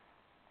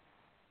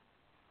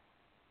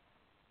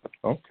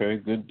 Okay,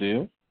 good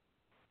deal.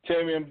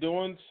 Tammy, I'm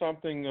doing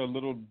something a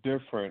little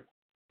different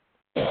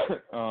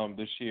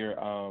this year.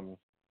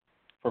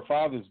 For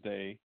Father's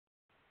Day,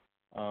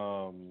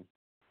 I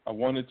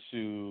wanted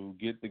to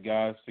get the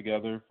guys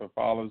together for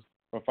Father's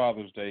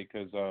Day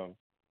because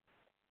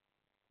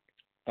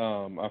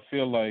I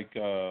feel like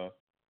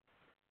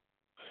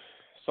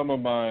some of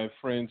my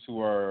friends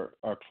who are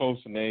close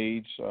in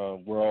age,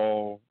 we're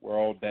all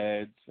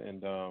dads,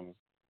 and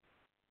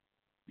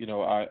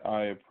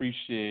I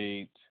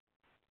appreciate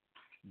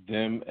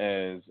them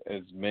as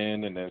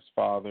men and as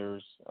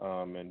fathers,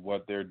 and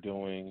what they're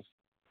doing,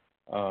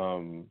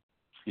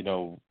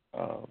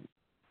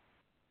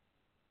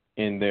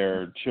 in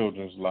their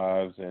children's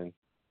lives, and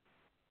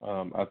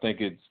I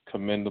think it's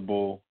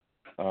commendable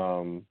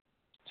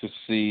to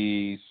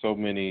see so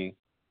many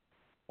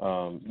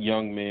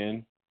young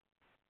men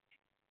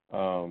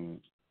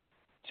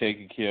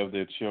taking care of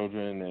their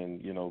children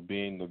and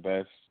being the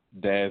best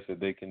dads that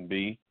they can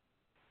be,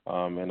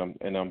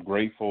 and I'm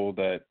grateful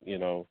that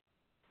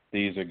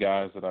these are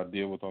guys that I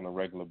deal with on a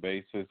regular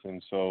basis,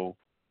 and so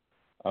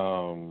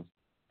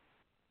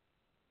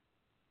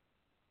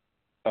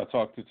I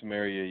talked to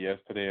Tamaria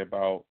yesterday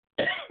about,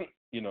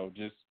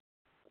 just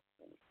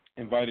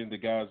inviting the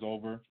guys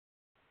over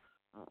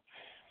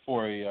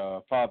for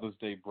a Father's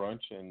Day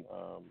brunch, and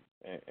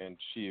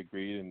she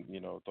agreed, and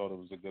thought it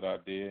was a good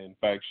idea. In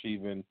fact, she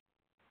even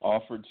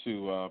offered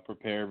to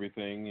prepare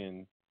everything,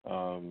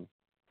 and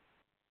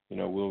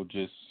we'll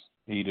just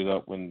heat it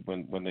up when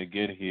they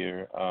get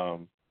here.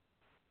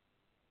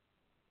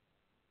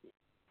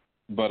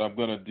 But I'm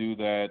going to do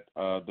that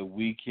the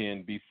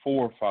weekend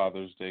before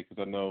Father's Day,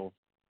 because I know,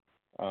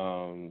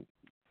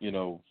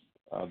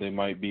 they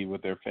might be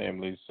with their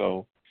families.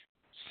 So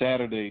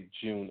Saturday,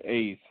 June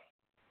 8th,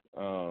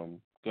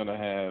 going to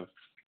have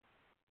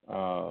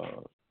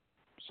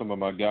some of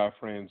my guy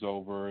friends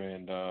over,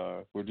 and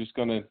we're just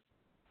going to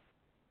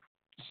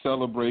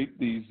celebrate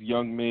these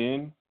young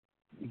men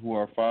who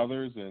are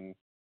fathers, and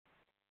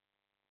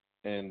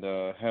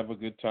have a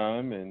good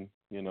time, and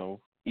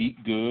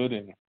eat good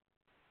and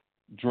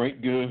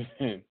drink good,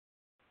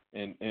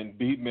 and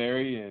be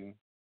merry and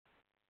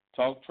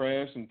talk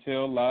trash and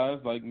tell lies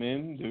like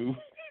men do.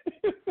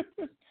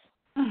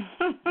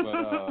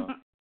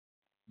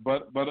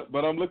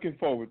 But I'm looking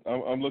forward.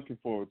 I'm looking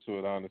forward to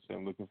it. Honestly,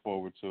 I'm looking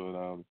forward to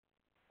it.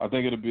 I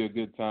think it'll be a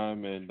good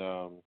time, and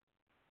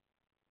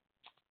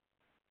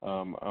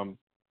I'm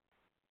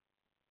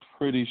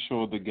pretty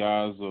sure the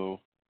guys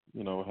will,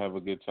 have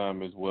a good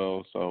time as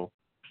well. So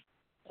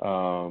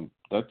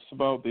that's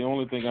about the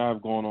only thing I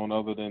have going on,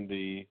 other than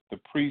the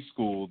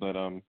preschool that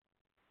I'm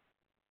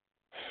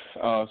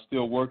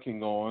still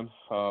working on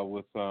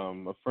with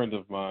a friend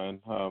of mine.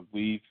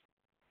 We've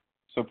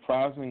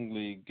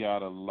surprisingly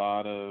got a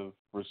lot of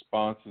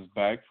responses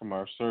back from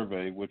our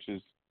survey, which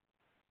is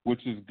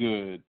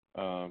good,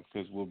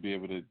 because we'll be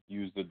able to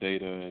use the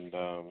data and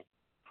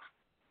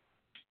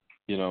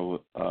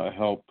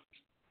help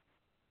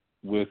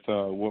with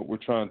what we're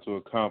trying to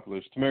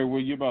accomplish. Tamari, were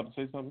you about to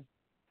say something?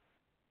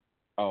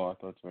 Oh, I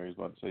thought Tamari was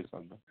about to say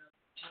something.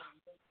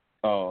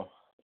 Oh,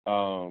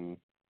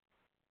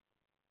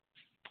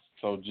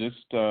 so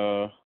just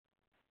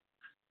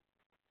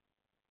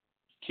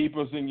keep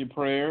us in your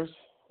prayers.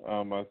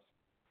 I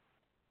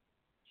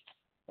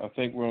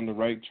think we're on the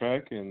right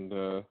track, and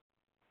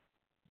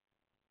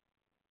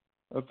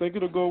I think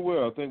it'll go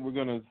well. I think we're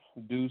gonna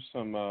do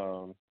some.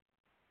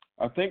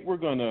 I think we're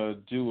gonna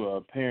do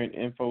a parent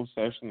info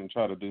session and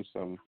try to do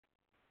some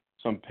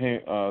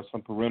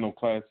parental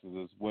classes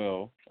as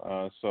well.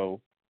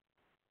 So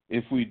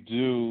if we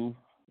do,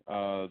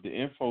 the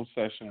info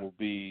session will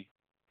be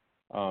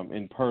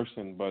in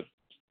person, but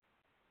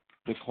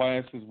the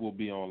classes will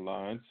be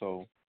online.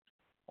 So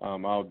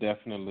I'll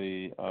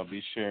definitely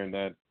be sharing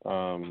that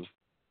on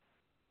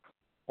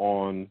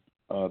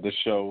the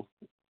show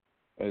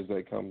as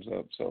that comes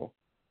up. So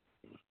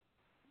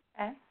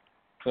okay.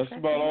 That's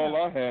about all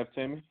I have,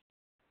 Tammy.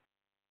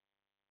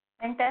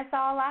 I think that's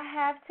all I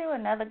have, too.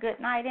 Another good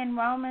night in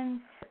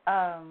Romans.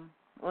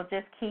 We'll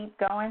just keep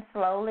going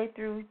slowly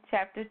through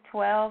chapter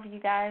 12, you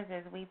guys,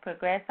 as we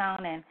progress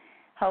on, and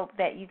hope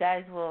that you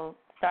guys will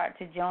start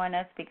to join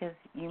us, because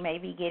you may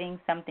be getting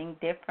something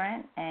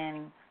different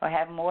or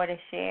have more to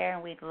share,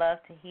 and we'd love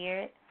to hear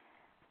it.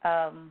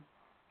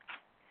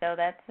 So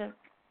that's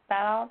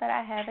about all that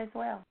I have as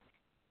well.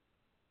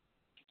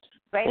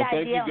 Great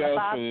idea on the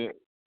Father's Day.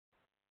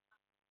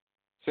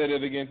 Say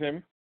that again,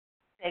 Tammy.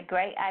 A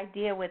great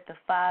idea with the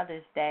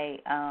Father's Day,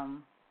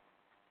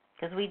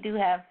 because we do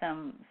have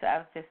some. So I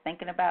was just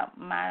thinking about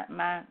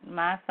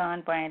my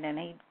son Brandon.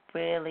 He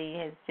really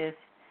has just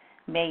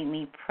made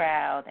me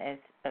proud as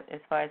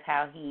far as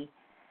how he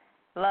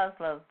loves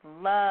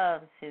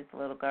his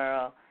little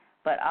girl,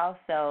 but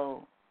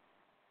also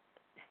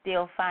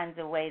still finds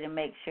a way to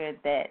make sure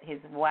that his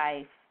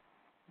wife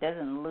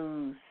doesn't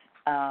lose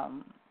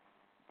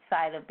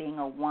sight of being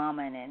a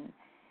woman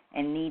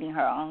and needing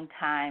her own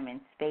time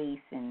and space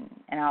and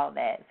all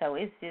that. So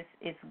it's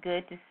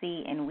good to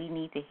see, and we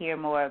need to hear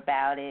more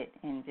about it,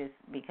 and just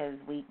because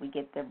we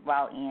get the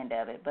raw end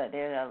of it. But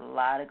there are a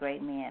lot of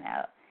great men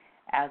out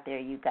there,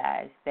 you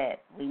guys,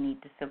 that we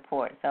need to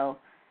support. So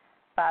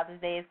Father's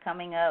Day is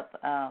coming up.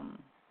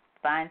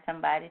 Find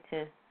somebody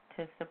to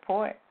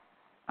support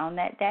on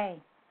that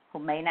day who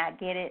may not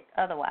get it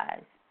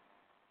otherwise.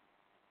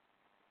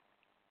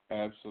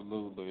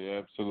 Absolutely,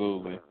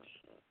 absolutely.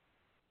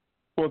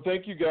 Well,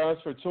 thank you guys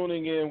for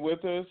tuning in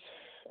with us.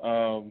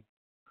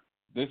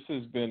 This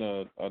has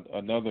been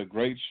another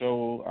great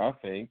show, I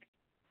think.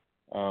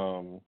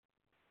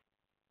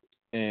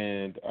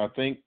 And I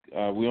think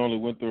we only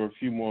went through a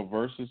few more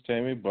verses,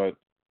 Tammy, but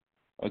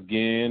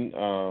again,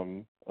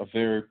 a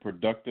very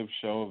productive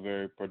show, a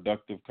very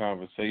productive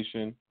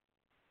conversation.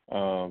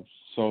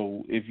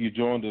 So if you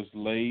joined us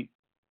late,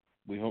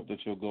 we hope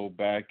that you'll go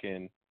back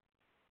and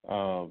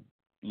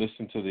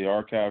listen to the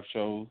archive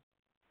show.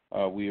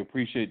 We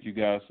appreciate you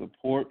guys'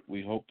 support.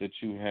 We hope that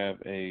you have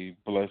a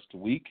blessed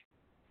week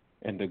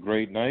and a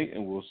great night,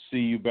 and we'll see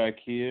you back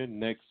here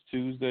next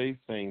Tuesday,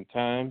 same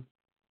time,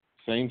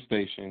 same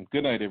station.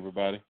 Good night,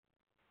 everybody.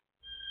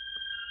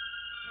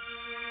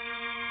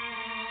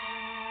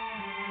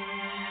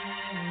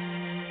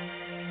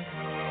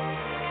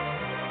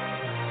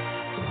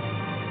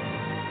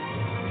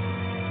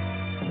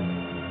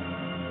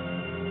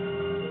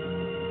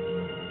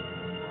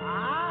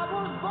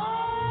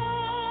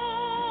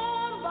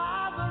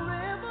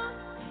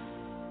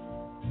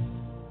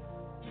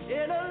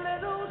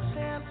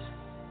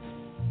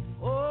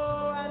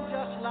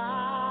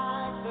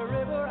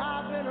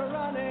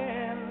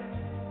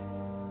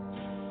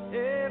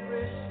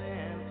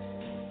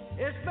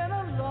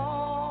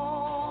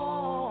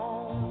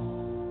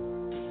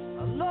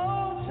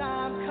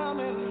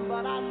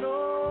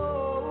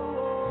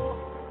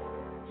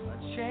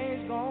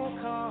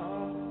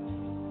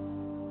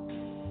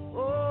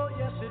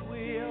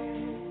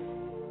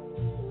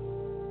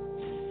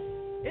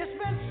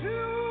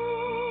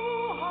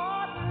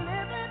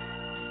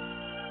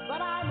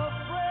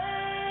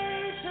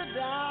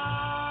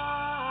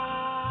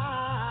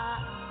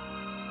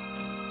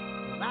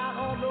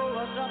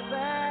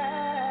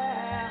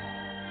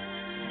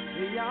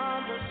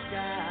 beyond the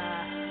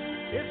sky.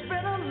 It's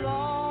been a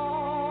long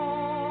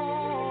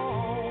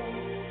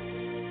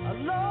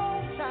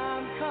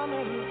time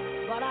coming,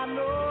 but I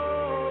know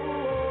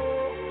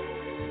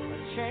a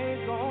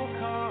change gonna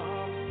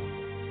come.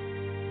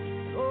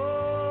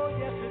 Oh,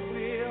 yes it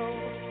will.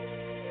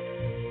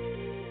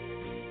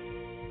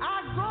 I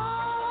go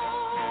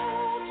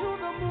to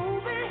the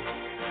movie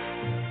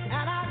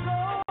and I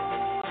go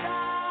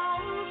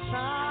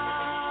downtown.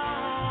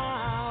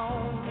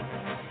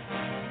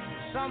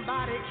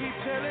 Somebody keep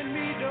telling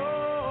me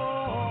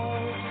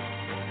don't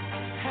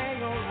hang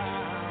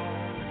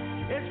around.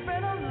 It's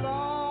been a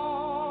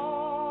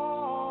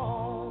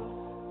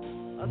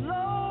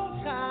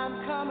long time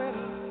coming,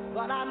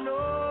 but I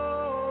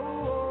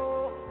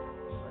know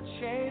a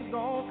change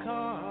gonna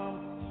come.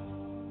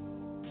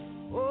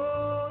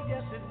 Oh,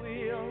 yes it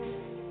will.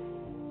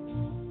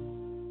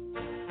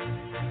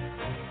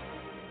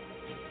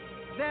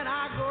 Then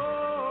I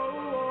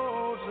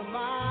go to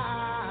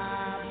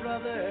my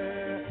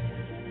brother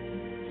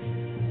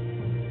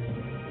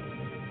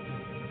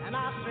and I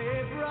say,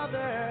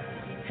 brother,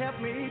 help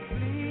me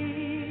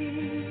please.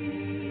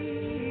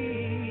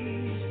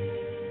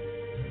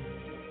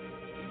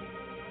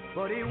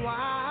 But he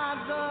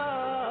winds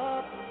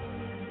up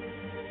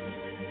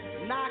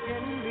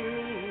knocking me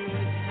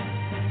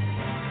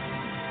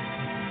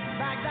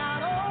back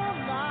down on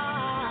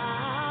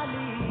my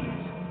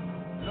knees.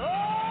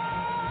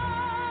 Lord,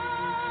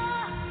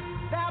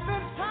 there've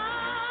been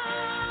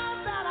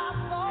times that I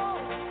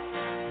thought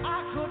I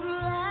couldn't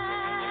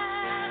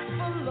last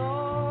for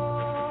long,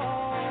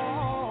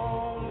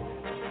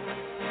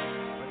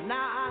 but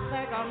now I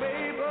think I'm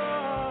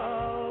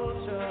able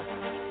to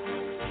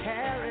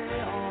carry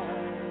on.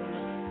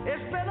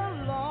 It's been a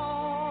long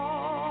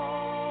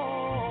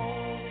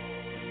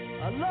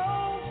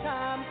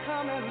time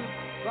coming,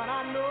 but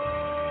I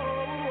know